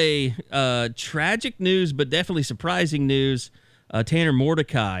wouldn't say tragic news, but definitely surprising news, Tanner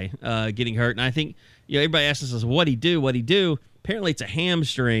Mordecai getting hurt. And I think, everybody asks us, what'd he do? Apparently it's a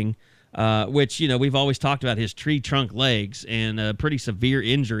hamstring, which, we've always talked about his tree trunk legs and a pretty severe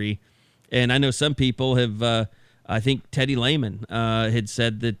injury. And I know some people have, I think Teddy Lehman had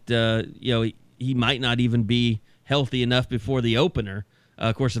said that, he might not even be healthy enough before the opener.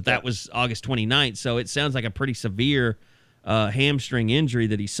 Of course, if that was August 29th. So it sounds like a pretty severe hamstring injury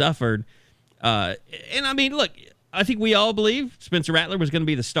that he suffered. And I mean, look, I think we all believe Spencer Rattler was going to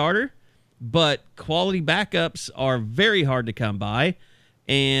be the starter. But quality backups are very hard to come by.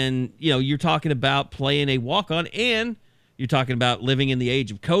 And, you're talking about playing a walk-on, and you're talking about living in the age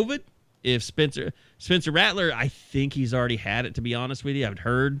of COVID. If Spencer Rattler, I think he's already had it, to be honest with you. I've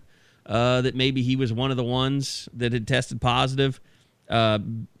heard that maybe he was one of the ones that had tested positive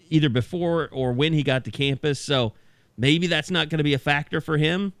either before or when he got to campus. So maybe that's not going to be a factor for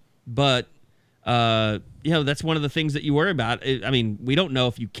him. But that's one of the things that you worry about. I mean, we don't know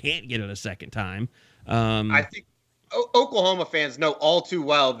if you can't get it a second time. I think Oklahoma fans know all too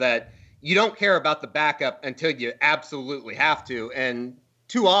well that you don't care about the backup until you absolutely have to. And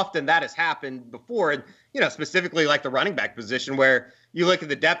too often that has happened before. And, specifically like the running back position where you look at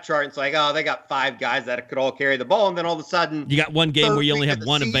the depth chart and it's like, oh, they got 5 guys that could all carry the ball. And then all of a sudden you got one game where you only have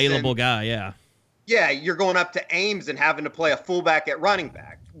one available guy. Yeah. Yeah. You're going up to Ames and having to play a fullback at running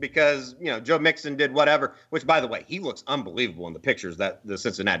back. Because, Joe Mixon did whatever, which, by the way, he looks unbelievable in the pictures that the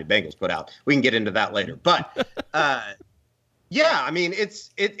Cincinnati Bengals put out. We can get into that later. But, I mean,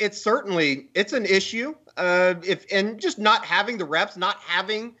 it's certainly an issue. And just not having the reps, not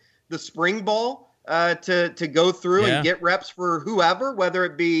having the spring ball to go through and get reps for whoever, whether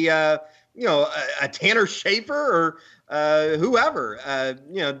it be, a Tanner Schaefer or whoever.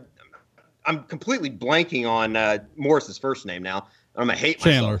 I'm completely blanking on Morris's first name now. I'm going to hate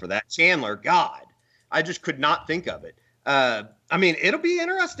myself for that. Chandler, God, I just could not think of it. I mean, it'll be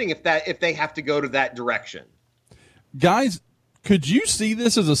interesting if they have to go to that direction. Guys, could you see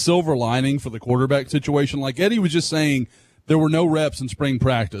this as a silver lining for the quarterback situation? Like Eddie was just saying, there were no reps in spring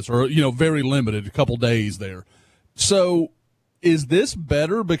practice or, very limited, a couple days there. So is this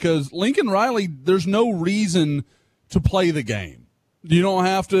better? Because Lincoln Riley, there's no reason to play the game. You don't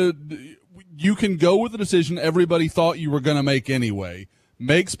have to – you can go with the decision everybody thought you were going to make anyway.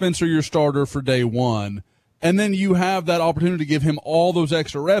 Make Spencer your starter for day one, and then you have that opportunity to give him all those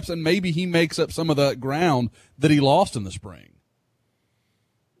extra reps, and maybe he makes up some of that ground that he lost in the spring.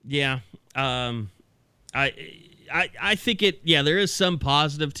 Yeah. I think it – there is some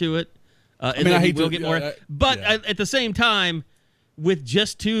positive to it. And I hate to get more. But at the same time, with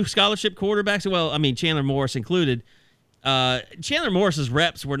just 2 scholarship quarterbacks, Chandler Morris included – Chandler Morris's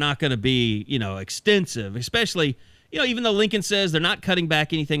reps were not going to be, extensive, especially, even though Lincoln says they're not cutting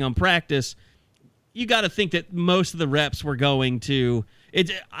back anything on practice, you got to think that most of the reps were going to,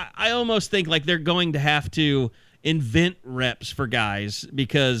 I almost think like they're going to have to invent reps for guys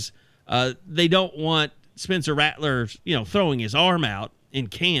because they don't want Spencer Rattler, throwing his arm out in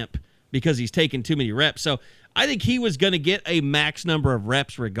camp because he's taken too many reps. So I think he was going to get a max number of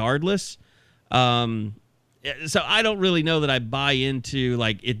reps regardless. So I don't really know that I buy into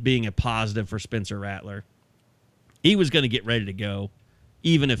like it being a positive for Spencer Rattler. He was going to get ready to go,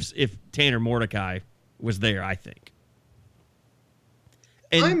 even if Tanner Mordecai was there, I think.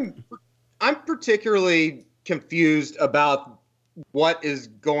 And I'm particularly confused about what is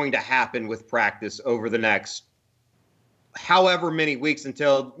going to happen with practice over the next however many weeks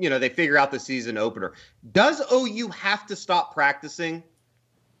until, they figure out the season opener. Does OU have to stop practicing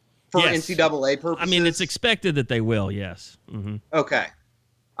for NCAA purposes? I mean, it's expected that they will, yes. Mm-hmm. Okay.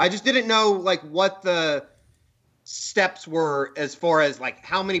 I just didn't know, what the steps were as far as,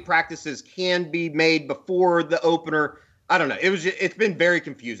 how many practices can be made before the opener. I don't know. It's been very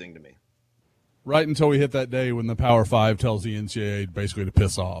confusing to me. Right until we hit that day when the Power 5 tells the NCAA basically to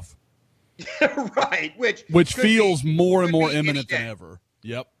piss off. Right, which feels more and more imminent than ever.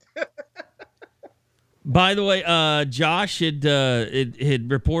 Yep. By the way, Josh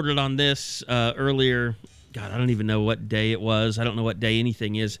had reported on this earlier. God, I don't even know what day it was. I don't know what day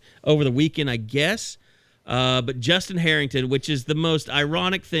anything is. Over the weekend, I guess. But Justin Harrington, which is the most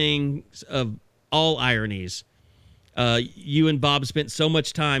ironic thing of all ironies. You and Bob spent so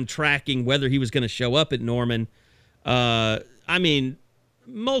much time tracking whether he was going to show up at Norman.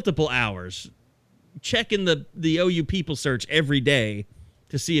 Multiple hours. Checking the OU People Search every day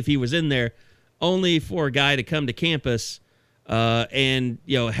to see if he was in there. Only for a guy to come to campus and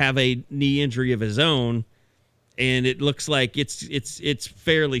have a knee injury of his own, and it looks like it's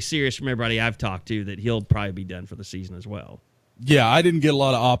fairly serious from everybody I've talked to that he'll probably be done for the season as well. Yeah, I didn't get a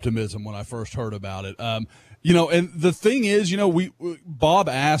lot of optimism when I first heard about it. And the thing is, Bob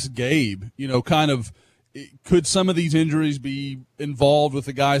asked Gabe, kind of, could some of these injuries be involved with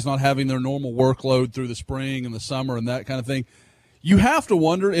the guys not having their normal workload through the spring and the summer and that kind of thing? You have to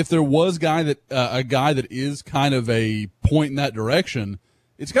wonder if there was a guy that is kind of a point in that direction.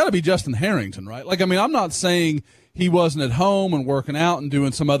 It's got to be Justin Harrington, right? I'm not saying he wasn't at home and working out and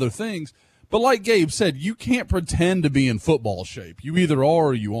doing some other things, but like Gabe said, you can't pretend to be in football shape. You either are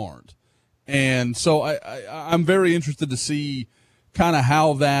or you aren't. And so I'm very interested to see kind of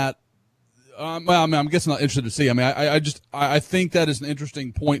how that. I'm guessing not interested to see. I think that is an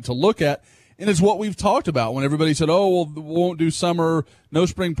interesting point to look at. And it's what we've talked about when everybody said, oh, well, we won't do summer, no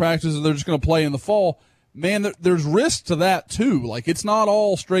spring practices, they're just going to play in the fall. Man, there's risk to that, too. It's not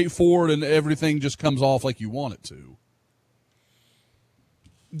all straightforward and everything just comes off like you want it to.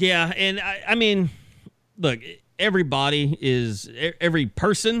 Yeah, and look, every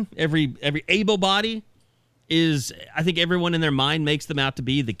person, every able body is, I think everyone in their mind makes them out to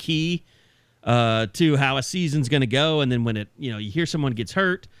be the key to how a season's going to go. And then when you hear someone gets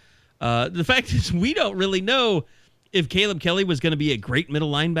hurt, the fact is we don't really know if Caleb Kelly was going to be a great middle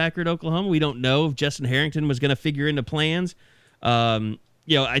linebacker at Oklahoma. We don't know if Justin Harrington was going to figure into plans. I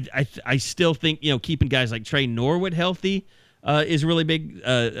still think, keeping guys like Trey Norwood healthy is really big.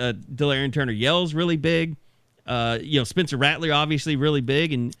 Delarian Turner-Yell's really big. Spencer Rattler obviously really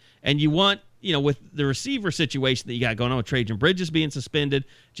big. And you want, with the receiver situation that you got going on with Trajan Bridges being suspended,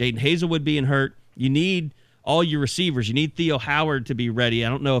 Jaden Hazelwood being hurt, you need all your receivers. You need Theo Howard to be ready. I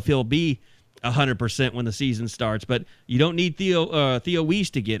don't know if he'll be 100% when the season starts, but you don't need Theo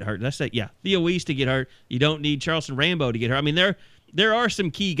Weiss to get hurt. Theo Weiss to get hurt. You don't need Charleston Rambo to get hurt. There are some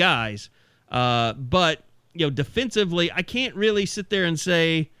key guys, but defensively, I can't really sit there and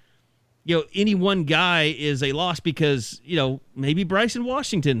say, any one guy is a loss because maybe Bryson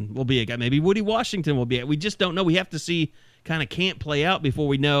Washington will be a guy, maybe Woody Washington will be. We just don't know. We have to see kind of camp play out before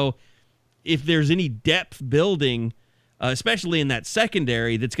we know if there's any depth building, especially in that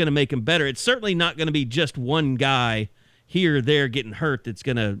secondary, that's going to make them better. It's certainly not going to be just one guy here or there getting hurt that's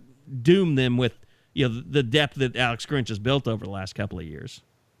going to doom them with the depth that Alex Grinch has built over the last couple of years.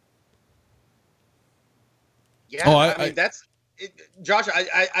 Yeah, that's it, Josh.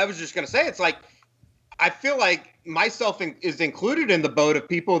 I was just going to say, it's like I feel like myself is included in the boat of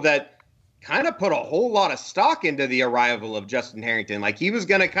people that kind of put a whole lot of stock into the arrival of Justin Harrington. Like he was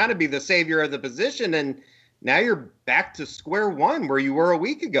going to kind of be the savior of the position, and now you're back to square one where you were a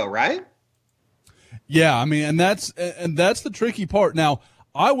week ago, right? Yeah, and that's the tricky part. Now,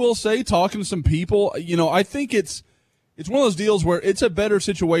 I will say, talking to some people, I think it's one of those deals where it's a better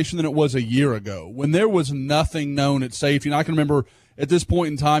situation than it was a year ago when there was nothing known at safety. And I can remember at this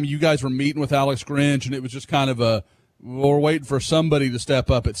point in time, you guys were meeting with Alex Grinch, and it was just kind of we're waiting for somebody to step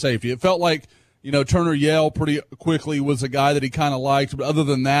up at safety. It felt like, Turner-Yell pretty quickly was a guy that he kind of liked, but other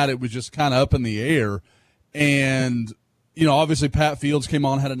than that, it was just kind of up in the air. And, obviously Pat Fields came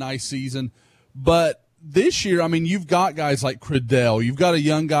on, had a nice season. But this year, I mean, you've got guys like Credell. You've got a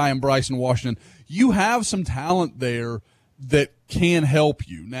young guy in Bryson Washington. You have some talent there that can help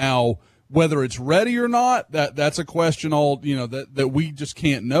you. Now, whether it's ready or not, that's a question that we just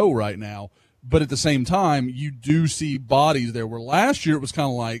can't know right now. But at the same time, you do see bodies there where last year it was kind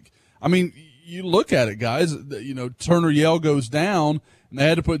of like, I mean, you look at it, guys, Turner Yell goes down and they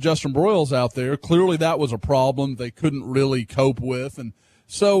had to put Justin Broyles out there. Clearly that was a problem they couldn't really cope with. And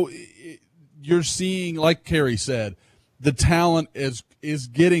so you're seeing, like Kerry said, the talent is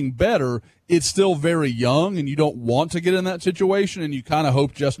getting better. It's still very young, and you don't want to get in that situation, and you kind of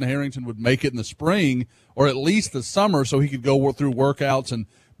hope Justin Harrington would make it in the spring or at least the summer so he could go through workouts and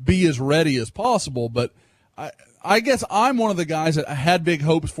be as ready as possible. But I guess I'm one of the guys that had big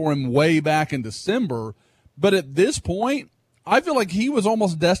hopes for him way back in December, but at this point, I feel like he was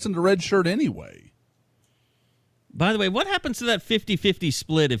almost destined to redshirt anyway. By the way, what happens to that 50-50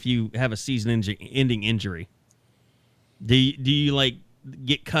 split if you have a season-ending injury? Do you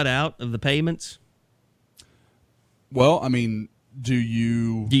get cut out of the payments? Well, I mean, do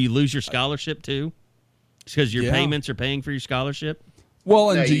you lose your scholarship too? Because your payments are paying for your scholarship?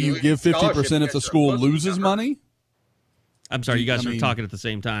 Well, and do you give 50% if the school loses money? I'm sorry, you guys are talking at the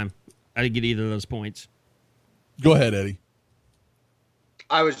same time. I didn't get either of those points. Go ahead, Eddie.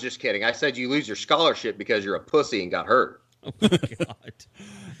 I was just kidding. I said you lose your scholarship because you're a pussy and got hurt. Oh, my God.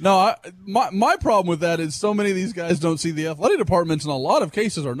 No, my problem with that is so many of these guys don't see the athletic departments in a lot of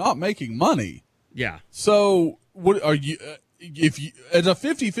cases are not making money. Yeah. So what are you, if you, as a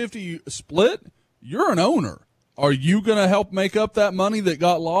 50-50 split, you're an owner. Are you going to help make up that money that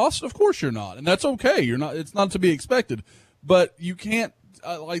got lost? Of course you're not. And that's okay. It's not to be expected, but you can't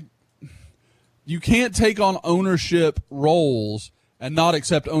take on ownership roles and not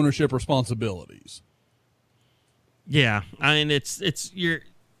accept ownership responsibilities. Yeah. I mean, it's your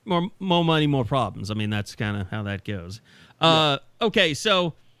more money, more problems. I mean, that's kind of how that goes. Okay.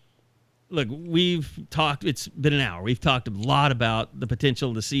 So look, we've talked, it's been an hour. We've talked a lot about the potential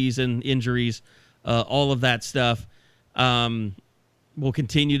of the season, injuries, all of that stuff. We'll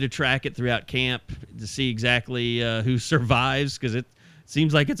continue to track it throughout camp to see exactly who survives, because it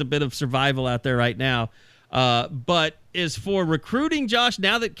seems like it's a bit of survival out there right now. But as for recruiting, Josh,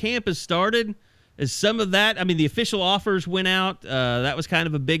 now that camp has started, is some of that, I mean, the official offers went out. That was kind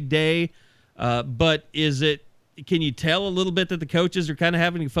of a big day. But can you tell a little bit that the coaches are kind of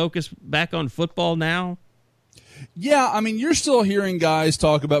having to focus back on football now? Yeah, I mean, you're still hearing guys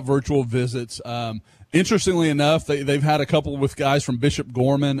talk about virtual visits. Interestingly enough, they've had a couple with guys from Bishop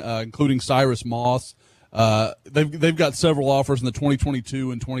Gorman, including Cyrus Moss. They've got several offers in the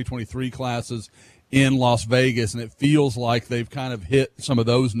 2022 and 2023 classes in Las Vegas, and it feels like they've kind of hit some of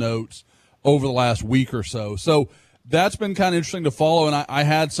those notes over the last week or so. So that's been kind of interesting to follow, and I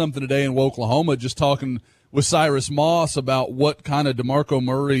had something today in Oklahoma just talking with Cyrus Moss about what kind of DeMarco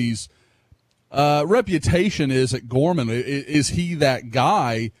Murray's reputation is at Gorman. Is he that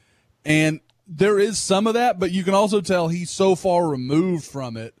guy? And there is some of that, but you can also tell he's so far removed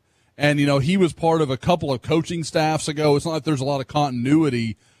from it. And, he was part of a couple of coaching staffs ago. It's not like there's a lot of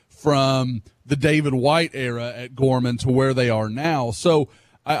continuity from the David White era at Gorman to where they are now. So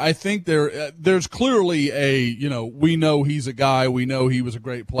I think there's clearly we know he's a guy. We know he was a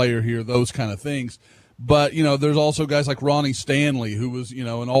great player here, those kind of things. But, there's also guys like Ronnie Stanley, who was, an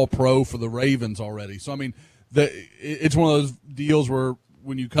all-pro for the Ravens already. So, I mean, it's one of those deals where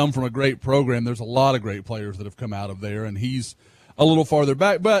when you come from a great program, there's a lot of great players that have come out of there, and he's a little farther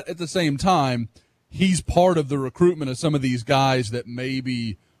back. But at the same time, he's part of the recruitment of some of these guys that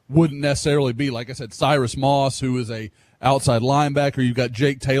maybe wouldn't necessarily be, like I said, Cyrus Moss, who is a outside linebacker. You've got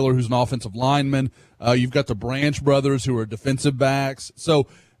Jake Taylor, who's an offensive lineman. You've got the Branch brothers, who are defensive backs. So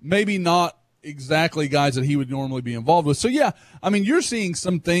maybe not exactly guys that he would normally be involved with. So, yeah, I mean, you're seeing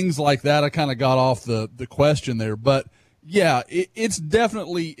some things like that. I kind of got off the question there. But, yeah, it's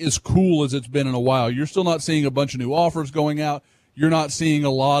definitely as cool as it's been in a while. You're still not seeing a bunch of new offers going out. You're not seeing a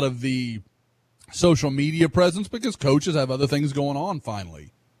lot of the social media presence because coaches have other things going on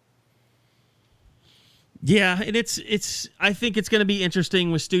finally. Yeah, and it's. I think it's going to be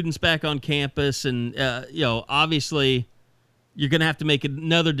interesting with students back on campus, and obviously, you're going to have to make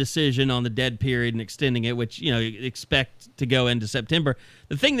another decision on the dead period and extending it, which you expect to go into September.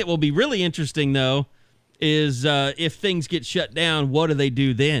 The thing that will be really interesting, though, is if things get shut down, what do they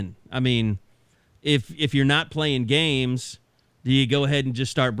do then? I mean, if you're not playing games, do you go ahead and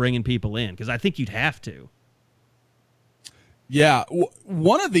just start bringing people in? Because I think you'd have to. Yeah,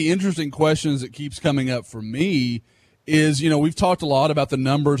 one of the interesting questions that keeps coming up for me is, we've talked a lot about the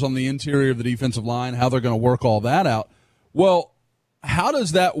numbers on the interior of the defensive line, how they're going to work all that out. Well, how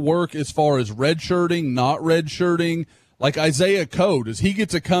does that work as far as redshirting, not redshirting? Like Isaiah Coe, does he get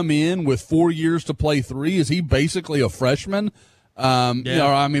to come in with 4 years to play 3? Is he basically a freshman?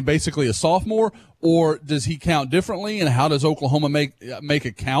 Basically a sophomore, or does he count differently? And how does Oklahoma make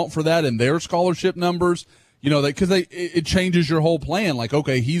account for that in their scholarship numbers? Because it changes your whole plan. Like,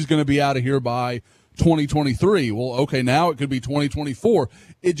 okay, he's going to be out of here by 2023. Well, okay, now it could be 2024.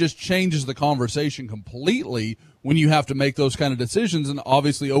 It just changes the conversation completely when you have to make those kind of decisions. And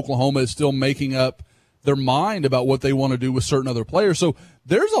obviously, Oklahoma is still making up their mind about what they want to do with certain other players. So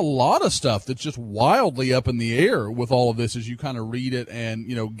there's a lot of stuff that's just wildly up in the air with all of this as you kind of read it and,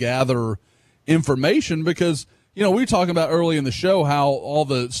 gather information, because, we were talking about early in the show how all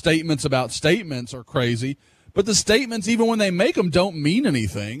the statements about statements are crazy, but the statements, even when they make them, don't mean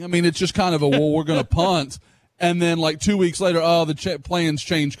anything. I mean, it's just kind of we're going to punt. And then like 2 weeks later, the plans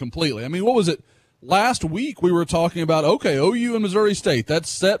changed completely. I mean, what was it? Last week we were talking about, okay, OU and Missouri State, that's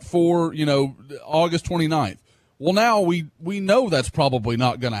set for, August 29th. Well, now we know that's probably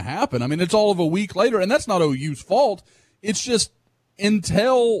not going to happen. I mean, it's all of a week later, and that's not OU's fault. It's just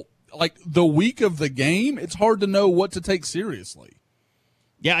until like the week of the game, it's hard to know what to take seriously.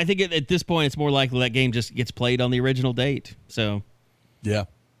 Yeah, I think at this point it's more likely that game just gets played on the original date. So, yeah.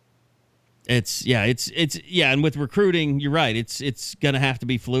 And with recruiting, you're right. It's going to have to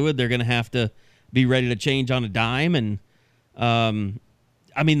be fluid. They're going to have to be ready to change on a dime. And,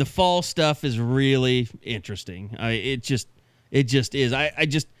 the fall stuff is really interesting. It just is. I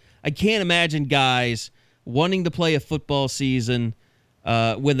can't imagine guys wanting to play a football season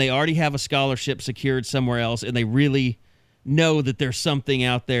when they already have a scholarship secured somewhere else and they really know that there's something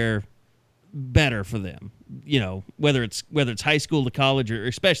out there better for them. Whether it's high school to college or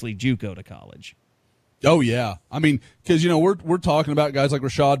especially JUCO to college. Oh yeah, I mean, because we're talking about guys like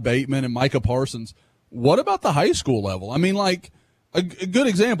Rashad Bateman and Micah Parsons. What about the high school level? I mean, like a good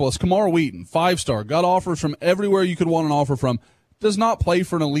example is Kamar Wheaton, 5-star, got offers from everywhere you could want an offer from. Does not play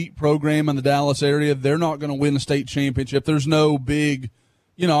for an elite program in the Dallas area. They're not going to win a state championship. There's no big,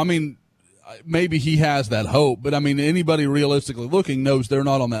 maybe he has that hope, but anybody realistically looking knows they're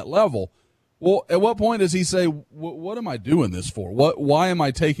not on that level. Well, at what point does he say, what am I doing this for? Why am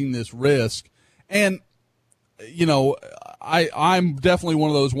I taking this risk? And, I'm definitely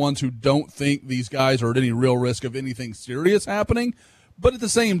one of those ones who don't think these guys are at any real risk of anything serious happening. But at the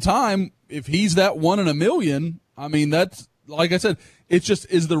same time, if he's that 1 in a million, that's, like I said, it just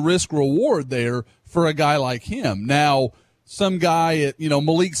is the risk reward there for a guy like him. Now, some guy at,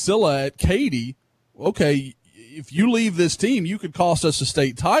 Malik Silla at Katy, okay, if you leave this team, you could cost us a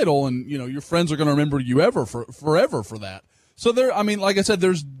state title, and your friends are going to remember you forever for that. So there, like I said,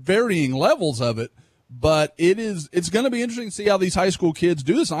 there's varying levels of it, but it's going to be interesting to see how these high school kids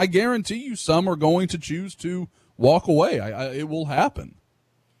do this. And I guarantee you, some are going to choose to walk away. It will happen.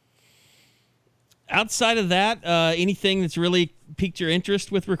 Outside of that, anything that's really piqued your interest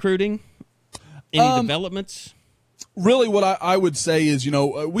with recruiting? Any developments? Really, what I would say is,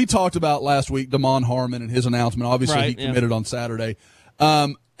 we talked about last week Damon Harmon and his announcement. Obviously, right, he committed on Saturday.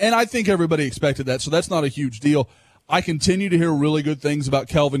 And I think everybody expected that, so that's not a huge deal. I continue to hear really good things about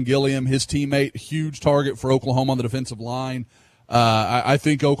Kelvin Gilliam, his teammate, huge target for Oklahoma on the defensive line. I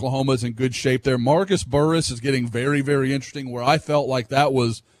think Oklahoma is in good shape there. Marcus Burris is getting very, very interesting, where I felt like that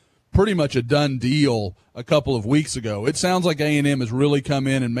was pretty much a done deal a couple of weeks ago. It sounds like A&M has really come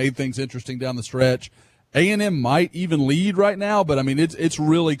in and made things interesting down the stretch. A&M might even lead right now, but it's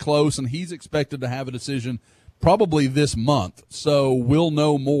really close, and he's expected to have a decision probably this month. So we'll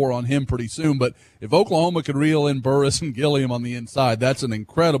know more on him pretty soon. But if Oklahoma could reel in Burris and Gilliam on the inside, that's an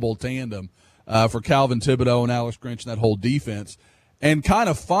incredible tandem for Calvin Thibodeau and Alex Grinch and that whole defense. And kind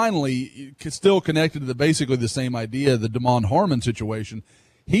of finally, still connected to basically the same idea, the Damon Harmon situation.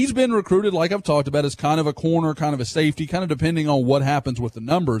 He's been recruited, like I've talked about, as kind of a corner, kind of a safety, kind of depending on what happens with the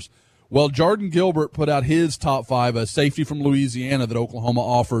numbers. Well, Jordan Gilbert put out his top 5, a safety from Louisiana that Oklahoma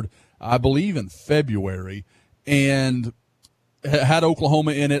offered, I believe, in February, and had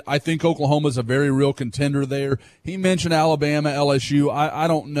Oklahoma in it. I think Oklahoma's a very real contender there. He mentioned Alabama, LSU. I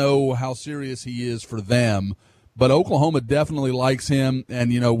don't know how serious he is for them, but Oklahoma definitely likes him.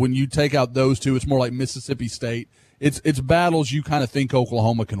 And, when you take out those two, it's more like Mississippi State. It's battles you kind of think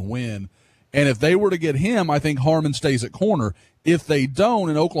Oklahoma can win. And if they were to get him, I think Harmon stays at corner. If they don't,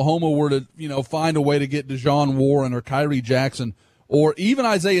 and Oklahoma were to, find a way to get Dejon Warren or Kyrie Jackson or even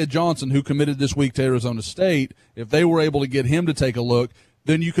Isaiah Johnson, who committed this week to Arizona State, if they were able to get him to take a look,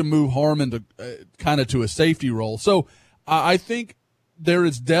 then you can move Harmon to kind of to a safety role. So I think there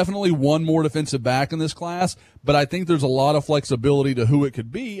is definitely one more defensive back in this class, but I think there's a lot of flexibility to who it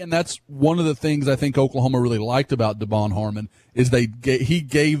could be, and that's one of the things I think Oklahoma really liked about DeBon Harmon is he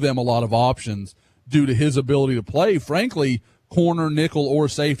gave them a lot of options due to his ability to play, frankly, corner, nickel, or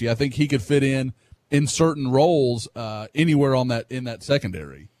safety. I think he could fit in certain roles anywhere in that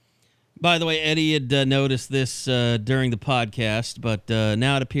secondary. By the way, Eddie had noticed this during the podcast, but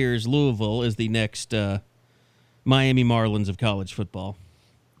now it appears Louisville is the next Miami Marlins of college football.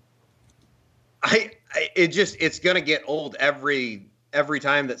 It's going to get old every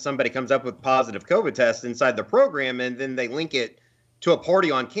time that somebody comes up with positive COVID tests inside the program, and then they link it to a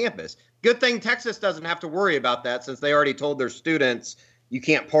party on campus. Good thing Texas doesn't have to worry about that, since they already told their students you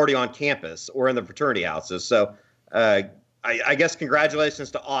can't party on campus or in the fraternity houses. So I guess congratulations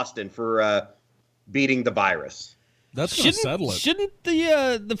to Austin for beating the virus. That's going to settle it. Shouldn't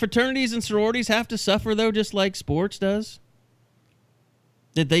the fraternities and sororities have to suffer, though, just like sports does?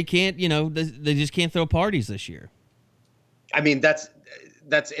 That they can't, they just can't throw parties this year. I mean, that's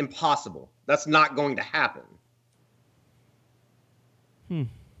impossible. That's not going to happen.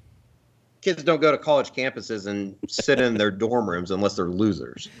 Kids don't go to college campuses and sit in their dorm rooms unless they're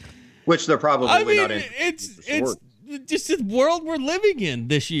losers, which they're probably not in. It's just the world we're living in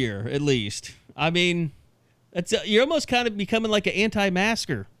this year, at least. I mean, you're almost kind of becoming like an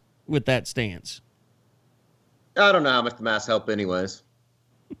anti-masker with that stance. I don't know how much the masks help anyways.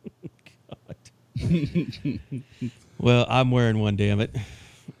 God. Well, I'm wearing one, damn it.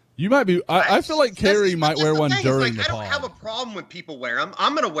 You might be. I feel like Carrie might wear one during the pod. I don't have a problem when people wear them.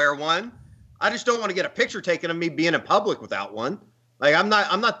 I'm going to wear one. I just don't want to get a picture taken of me being in public without one. Like, I'm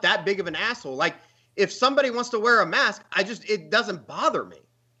not that big of an asshole. Like, if somebody wants to wear a mask, it doesn't bother me.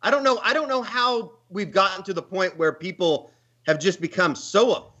 I don't know how we've gotten to the point where people have just become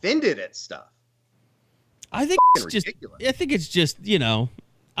so offended at stuff. I think it's just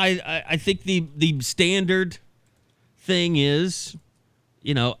I think the standard thing is,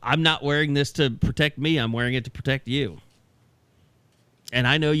 I'm not wearing this to protect me. I'm wearing it to protect you. And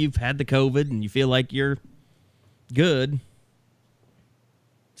I know you've had the COVID and you feel like you're good.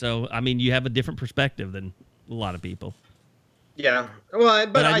 So, I mean, you have a different perspective than a lot of people. Yeah. Well,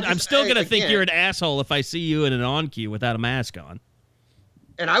 but I'm still going to think you're an asshole if I see you in an on cue without a mask on.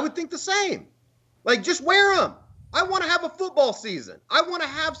 And I would think the same. Like, just wear them. I want to have a football season. I want to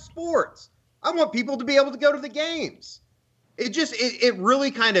have sports. I want people to be able to go to the games. It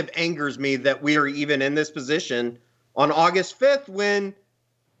really kind of angers me that we are even in this position on August 5th when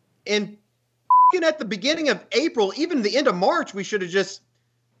at the beginning of April, even the end of March, we should have just,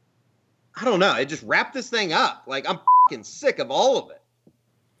 I don't know, just wrapped this thing up. Like, I'm sick of all of it.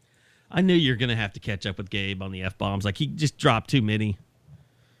 I knew you were going to have to catch up with Gabe on the F-bombs. Like, he just dropped too many.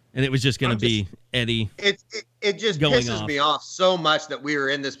 And it was just going to be Eddie. It just pisses me off so much that we are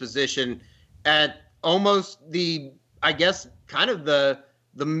in this position at almost I guess, kind of the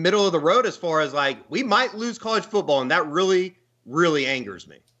middle of the road as far as, like, we might lose college football, and that really, really angers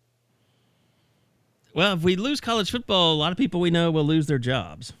me. Well, if we lose college football, a lot of people we know will lose their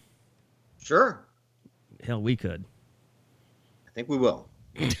jobs. Sure. Hell, we could. I think we will.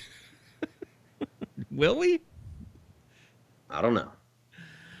 Will we? I don't know.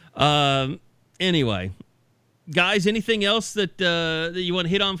 Anyway, guys, anything else that you want to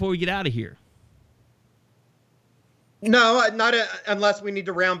hit on before we get out of here? No, not unless we need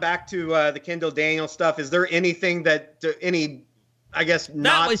to round back to the Kendall Daniels stuff. Is there anything I guess,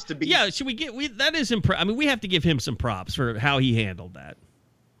 nods to be? Yeah, should we get? That is impressive. I mean, we have to give him some props for how he handled that.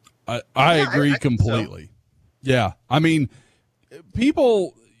 I agree completely. So. Yeah, I mean,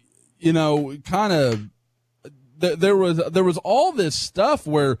 people, kind of. There was all this stuff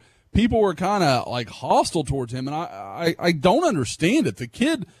where people were kind of like hostile towards him, and I don't understand it. The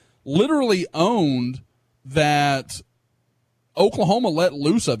kid literally owned that Oklahoma let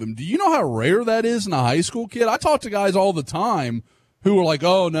loose of him. Do you know how rare that is in a high school kid? I talk to guys all the time who are like,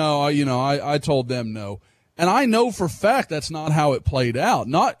 oh, no, I told them no. And I know for a fact that's not how it played out.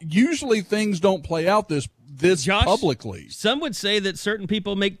 Usually things don't play out this Josh, publicly. Some would say that certain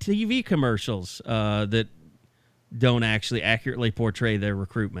people make TV commercials that don't actually accurately portray their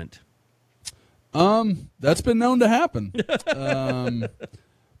recruitment. That's been known to happen.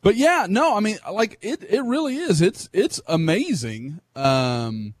 But yeah, no, I mean, like it really is. It's amazing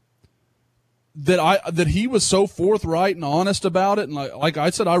that he was so forthright and honest about it. And like I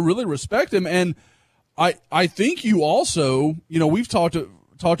said, I really respect him. And I think you also, we've talked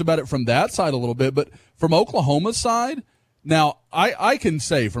about it from that side a little bit, but from Oklahoma's side, now I can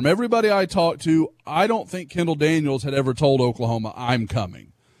say from everybody I talked to, I don't think Kendall Daniels had ever told Oklahoma, I'm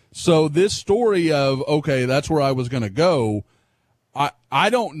coming. So this story of, okay, that's where I was going to go, I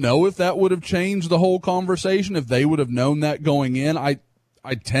don't know if that would have changed the whole conversation if they would have known that going in. I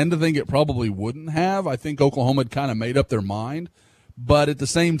tend to think it probably wouldn't have. I think Oklahoma had kind of made up their mind. But at the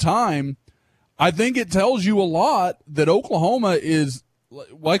same time, I think it tells you a lot that Oklahoma is,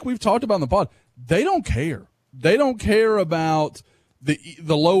 like we've talked about in the pod, they don't care. They don't care about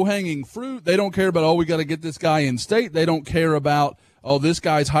the low-hanging fruit. They don't care about, oh, we got to get this guy in state. They don't care about, oh, this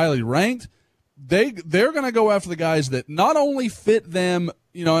guy's highly ranked. They're going to go after the guys that not only fit them,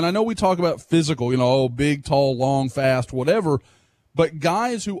 and I know we talk about physical, big, tall, long, fast, whatever, but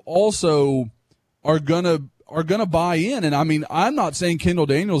guys who also are going to buy in. And I mean, I'm not saying Kendall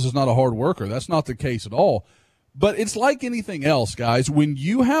Daniels is not a hard worker. That's not the case at all. But it's like anything else, guys. When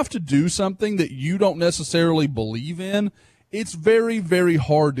you have to do something that you don't necessarily believe in, it's very, very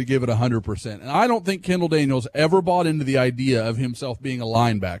hard to give it 100%. And I don't think Kendall Daniels ever bought into the idea of himself being a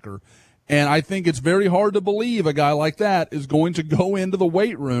linebacker. And I think it's very hard to believe a guy like that is going to go into the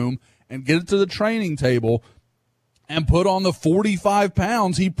weight room and get it to the training table and put on the 45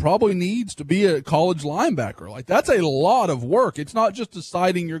 pounds he probably needs to be a college linebacker. Like, that's a lot of work. It's not just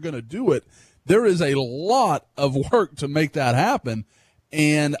deciding you're going to do it. There is a lot of work to make that happen.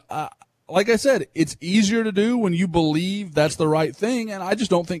 And like I said, it's easier to do when you believe that's the right thing, and I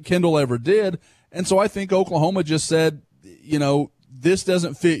just don't think Kendall ever did. And so I think Oklahoma just said, this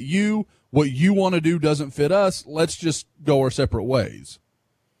doesn't fit you. What you want to do doesn't fit us. Let's just go our separate ways.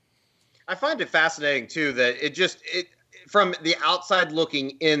 I find it fascinating, too, that it from the outside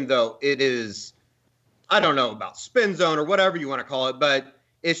looking in, though, it is, I don't know about spin zone or whatever you want to call it, but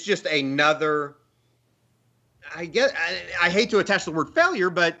it's just another, I hate to attach the word failure,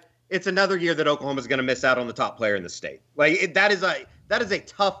 but it's another year that Oklahoma is going to miss out on the top player in the state. Like, that is a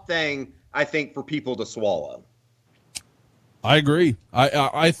tough thing, I think, for people to swallow. I agree.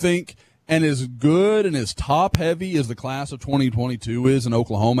 I think, and as good and as top heavy as the class of 2022 is in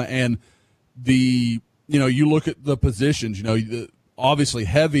Oklahoma, and you look at the positions, obviously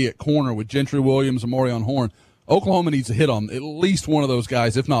heavy at corner with Gentry Williams and Morion Horn. Oklahoma needs to hit on at least one of those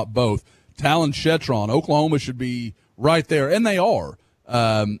guys, if not both. Talon Shetron, Oklahoma should be right there, and they are.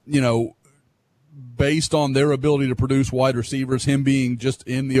 Based on their ability to produce wide receivers, him being just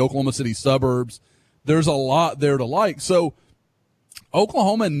in the Oklahoma City suburbs, there's a lot there to like. So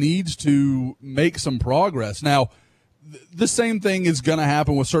Oklahoma needs to make some progress. Now, the same thing is going to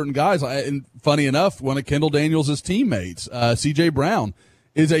happen with certain guys. And funny enough, one of Kendall Daniels' teammates, C.J. Brown,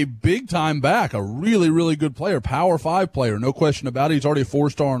 is a big-time back, a really, really good player, Power 5 player, no question about it. He's already a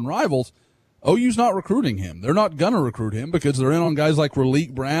 4-star in Rivals. OU's not recruiting him. They're not going to recruit him because they're in on guys like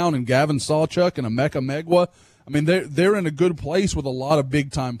Raleek Brown and Gavin Sawchuk and Emeka Megwa. I mean, they're in a good place with a lot of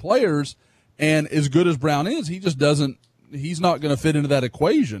big-time players, and as good as Brown is, he's not going to fit into that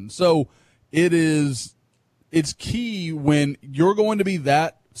equation. So it's key when you're going to be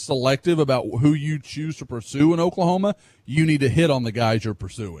that selective about who you choose to pursue in Oklahoma, you need to hit on the guys you're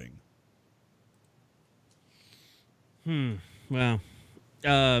pursuing. Well,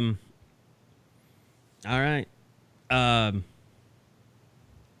 all right.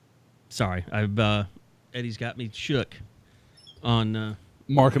 Sorry, Eddie's got me shook on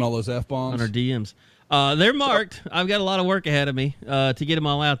marking all those F-bombs on our DMs. They're marked. I've got a lot of work ahead of me to get them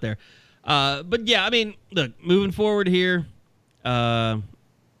all out there. But yeah, I mean, look, moving forward here,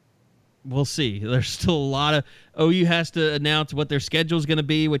 we'll see. There's still a lot of OU has to announce what their schedule is going to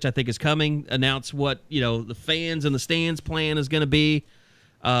be, which I think is coming. Announce what the fans and the stands plan is going to be,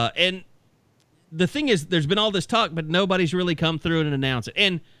 and the thing is, there's been all this talk, but nobody's really come through and announced it.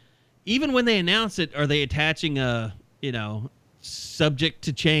 And even when they announce it, are they attaching a subject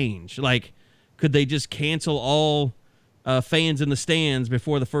to change? Like, could they just cancel all fans in the stands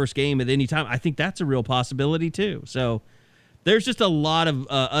before the first game at any time? I think that's a real possibility too. So there's just a lot of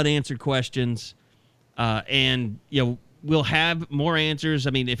unanswered questions, and we'll have more answers.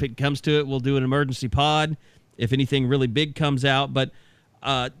 I mean, if it comes to it, we'll do an emergency pod if anything really big comes out. But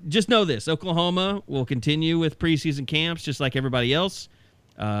just know this: Oklahoma will continue with preseason camps just like everybody else.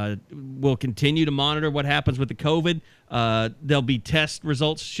 We'll continue to monitor what happens with the COVID. There'll be test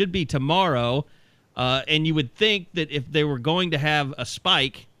results, should be tomorrow. And you would think that if they were going to have a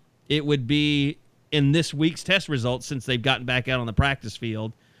spike, it would be in this week's test results, since they've gotten back out on the practice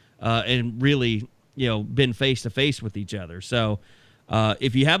field and really, been face-to-face with each other. So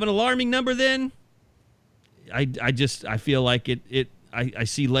if you have an alarming number, then I feel like I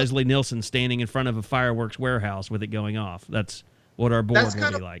see Leslie Nielsen standing in front of a fireworks warehouse with it going off. That's what our board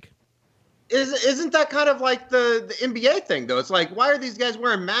will be like. Isn't that kind of like the NBA thing, though? It's like, why are these guys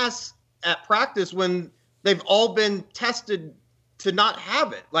wearing masks at practice when they've all been tested to not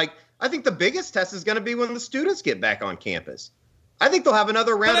have it? Like, I think the biggest test is going to be when the students get back on campus. I think they'll have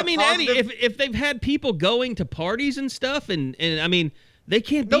another round. But I mean, Eddie, if they've had people going to parties and stuff, and I mean, they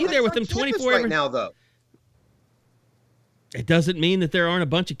can't be there with them 24 right now, though. It doesn't mean that there aren't a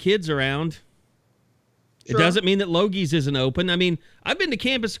bunch of kids around. Sure. It doesn't mean that Logie's isn't open. I mean, I've been to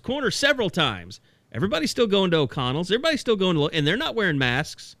Campus Corner several times. Everybody's still going to O'Connell's. Everybody's still going to, and they're not wearing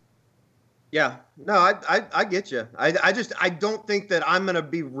masks. Yeah, no, I get you. I don't think that I'm going to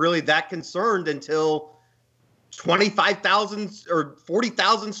be really that concerned until 25,000 or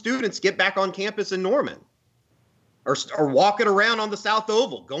 40,000 students get back on campus in Norman, or walking around on the South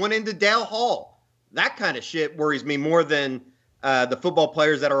Oval, going into Dale Hall. That kind of shit worries me more than the football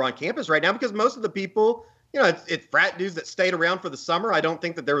players that are on campus right now, because most of the people, it's frat dudes that stayed around for the summer. I don't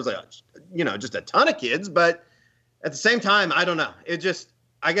think that there was just a ton of kids, but at the same time, I don't know.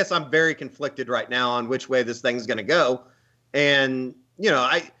 I guess I'm very conflicted right now on which way this thing's going to go. And,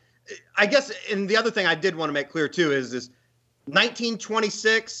 I guess, and the other thing I did want to make clear too is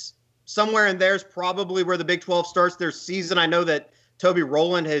 1926, somewhere in there is probably where the Big 12 starts their season. I know that Toby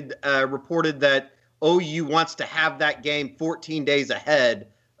Rowland had reported that OU wants to have that game 14 days ahead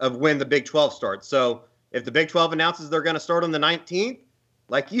of when the Big 12 starts. So if the Big 12 announces they're going to start on the 19th,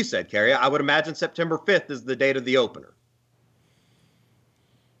 like you said, Kerry, I would imagine September 5th is the date of the opener.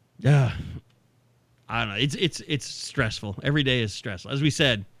 Yeah, I don't know. It's stressful. Every day is stressful. As we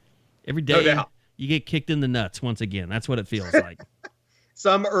said, every day you get kicked in the nuts once again. That's what it feels like.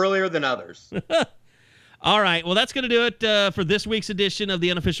 Some earlier than others. All right. Well, that's going to do it for this week's edition of the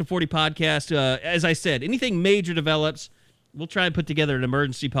Unofficial 40 podcast. As I said, anything major develops, we'll try and put together an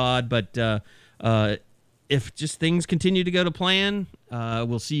emergency pod. But if just things continue to go to plan,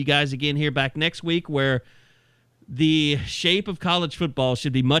 we'll see you guys again here back next week, where the shape of college football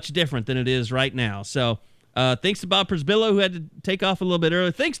should be much different than it is right now. So thanks to Bob Przybylo, who had to take off a little bit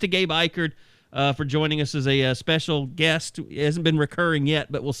early. Thanks to Gabe Eichert for joining us as a special guest. It hasn't been recurring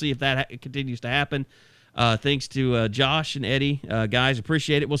yet, but we'll see if that continues to happen. Thanks to Josh and Eddie. Guys,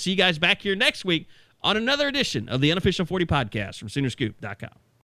 appreciate it. We'll see you guys back here next week on another edition of the Unofficial 40 podcast from Soonerscoop.com.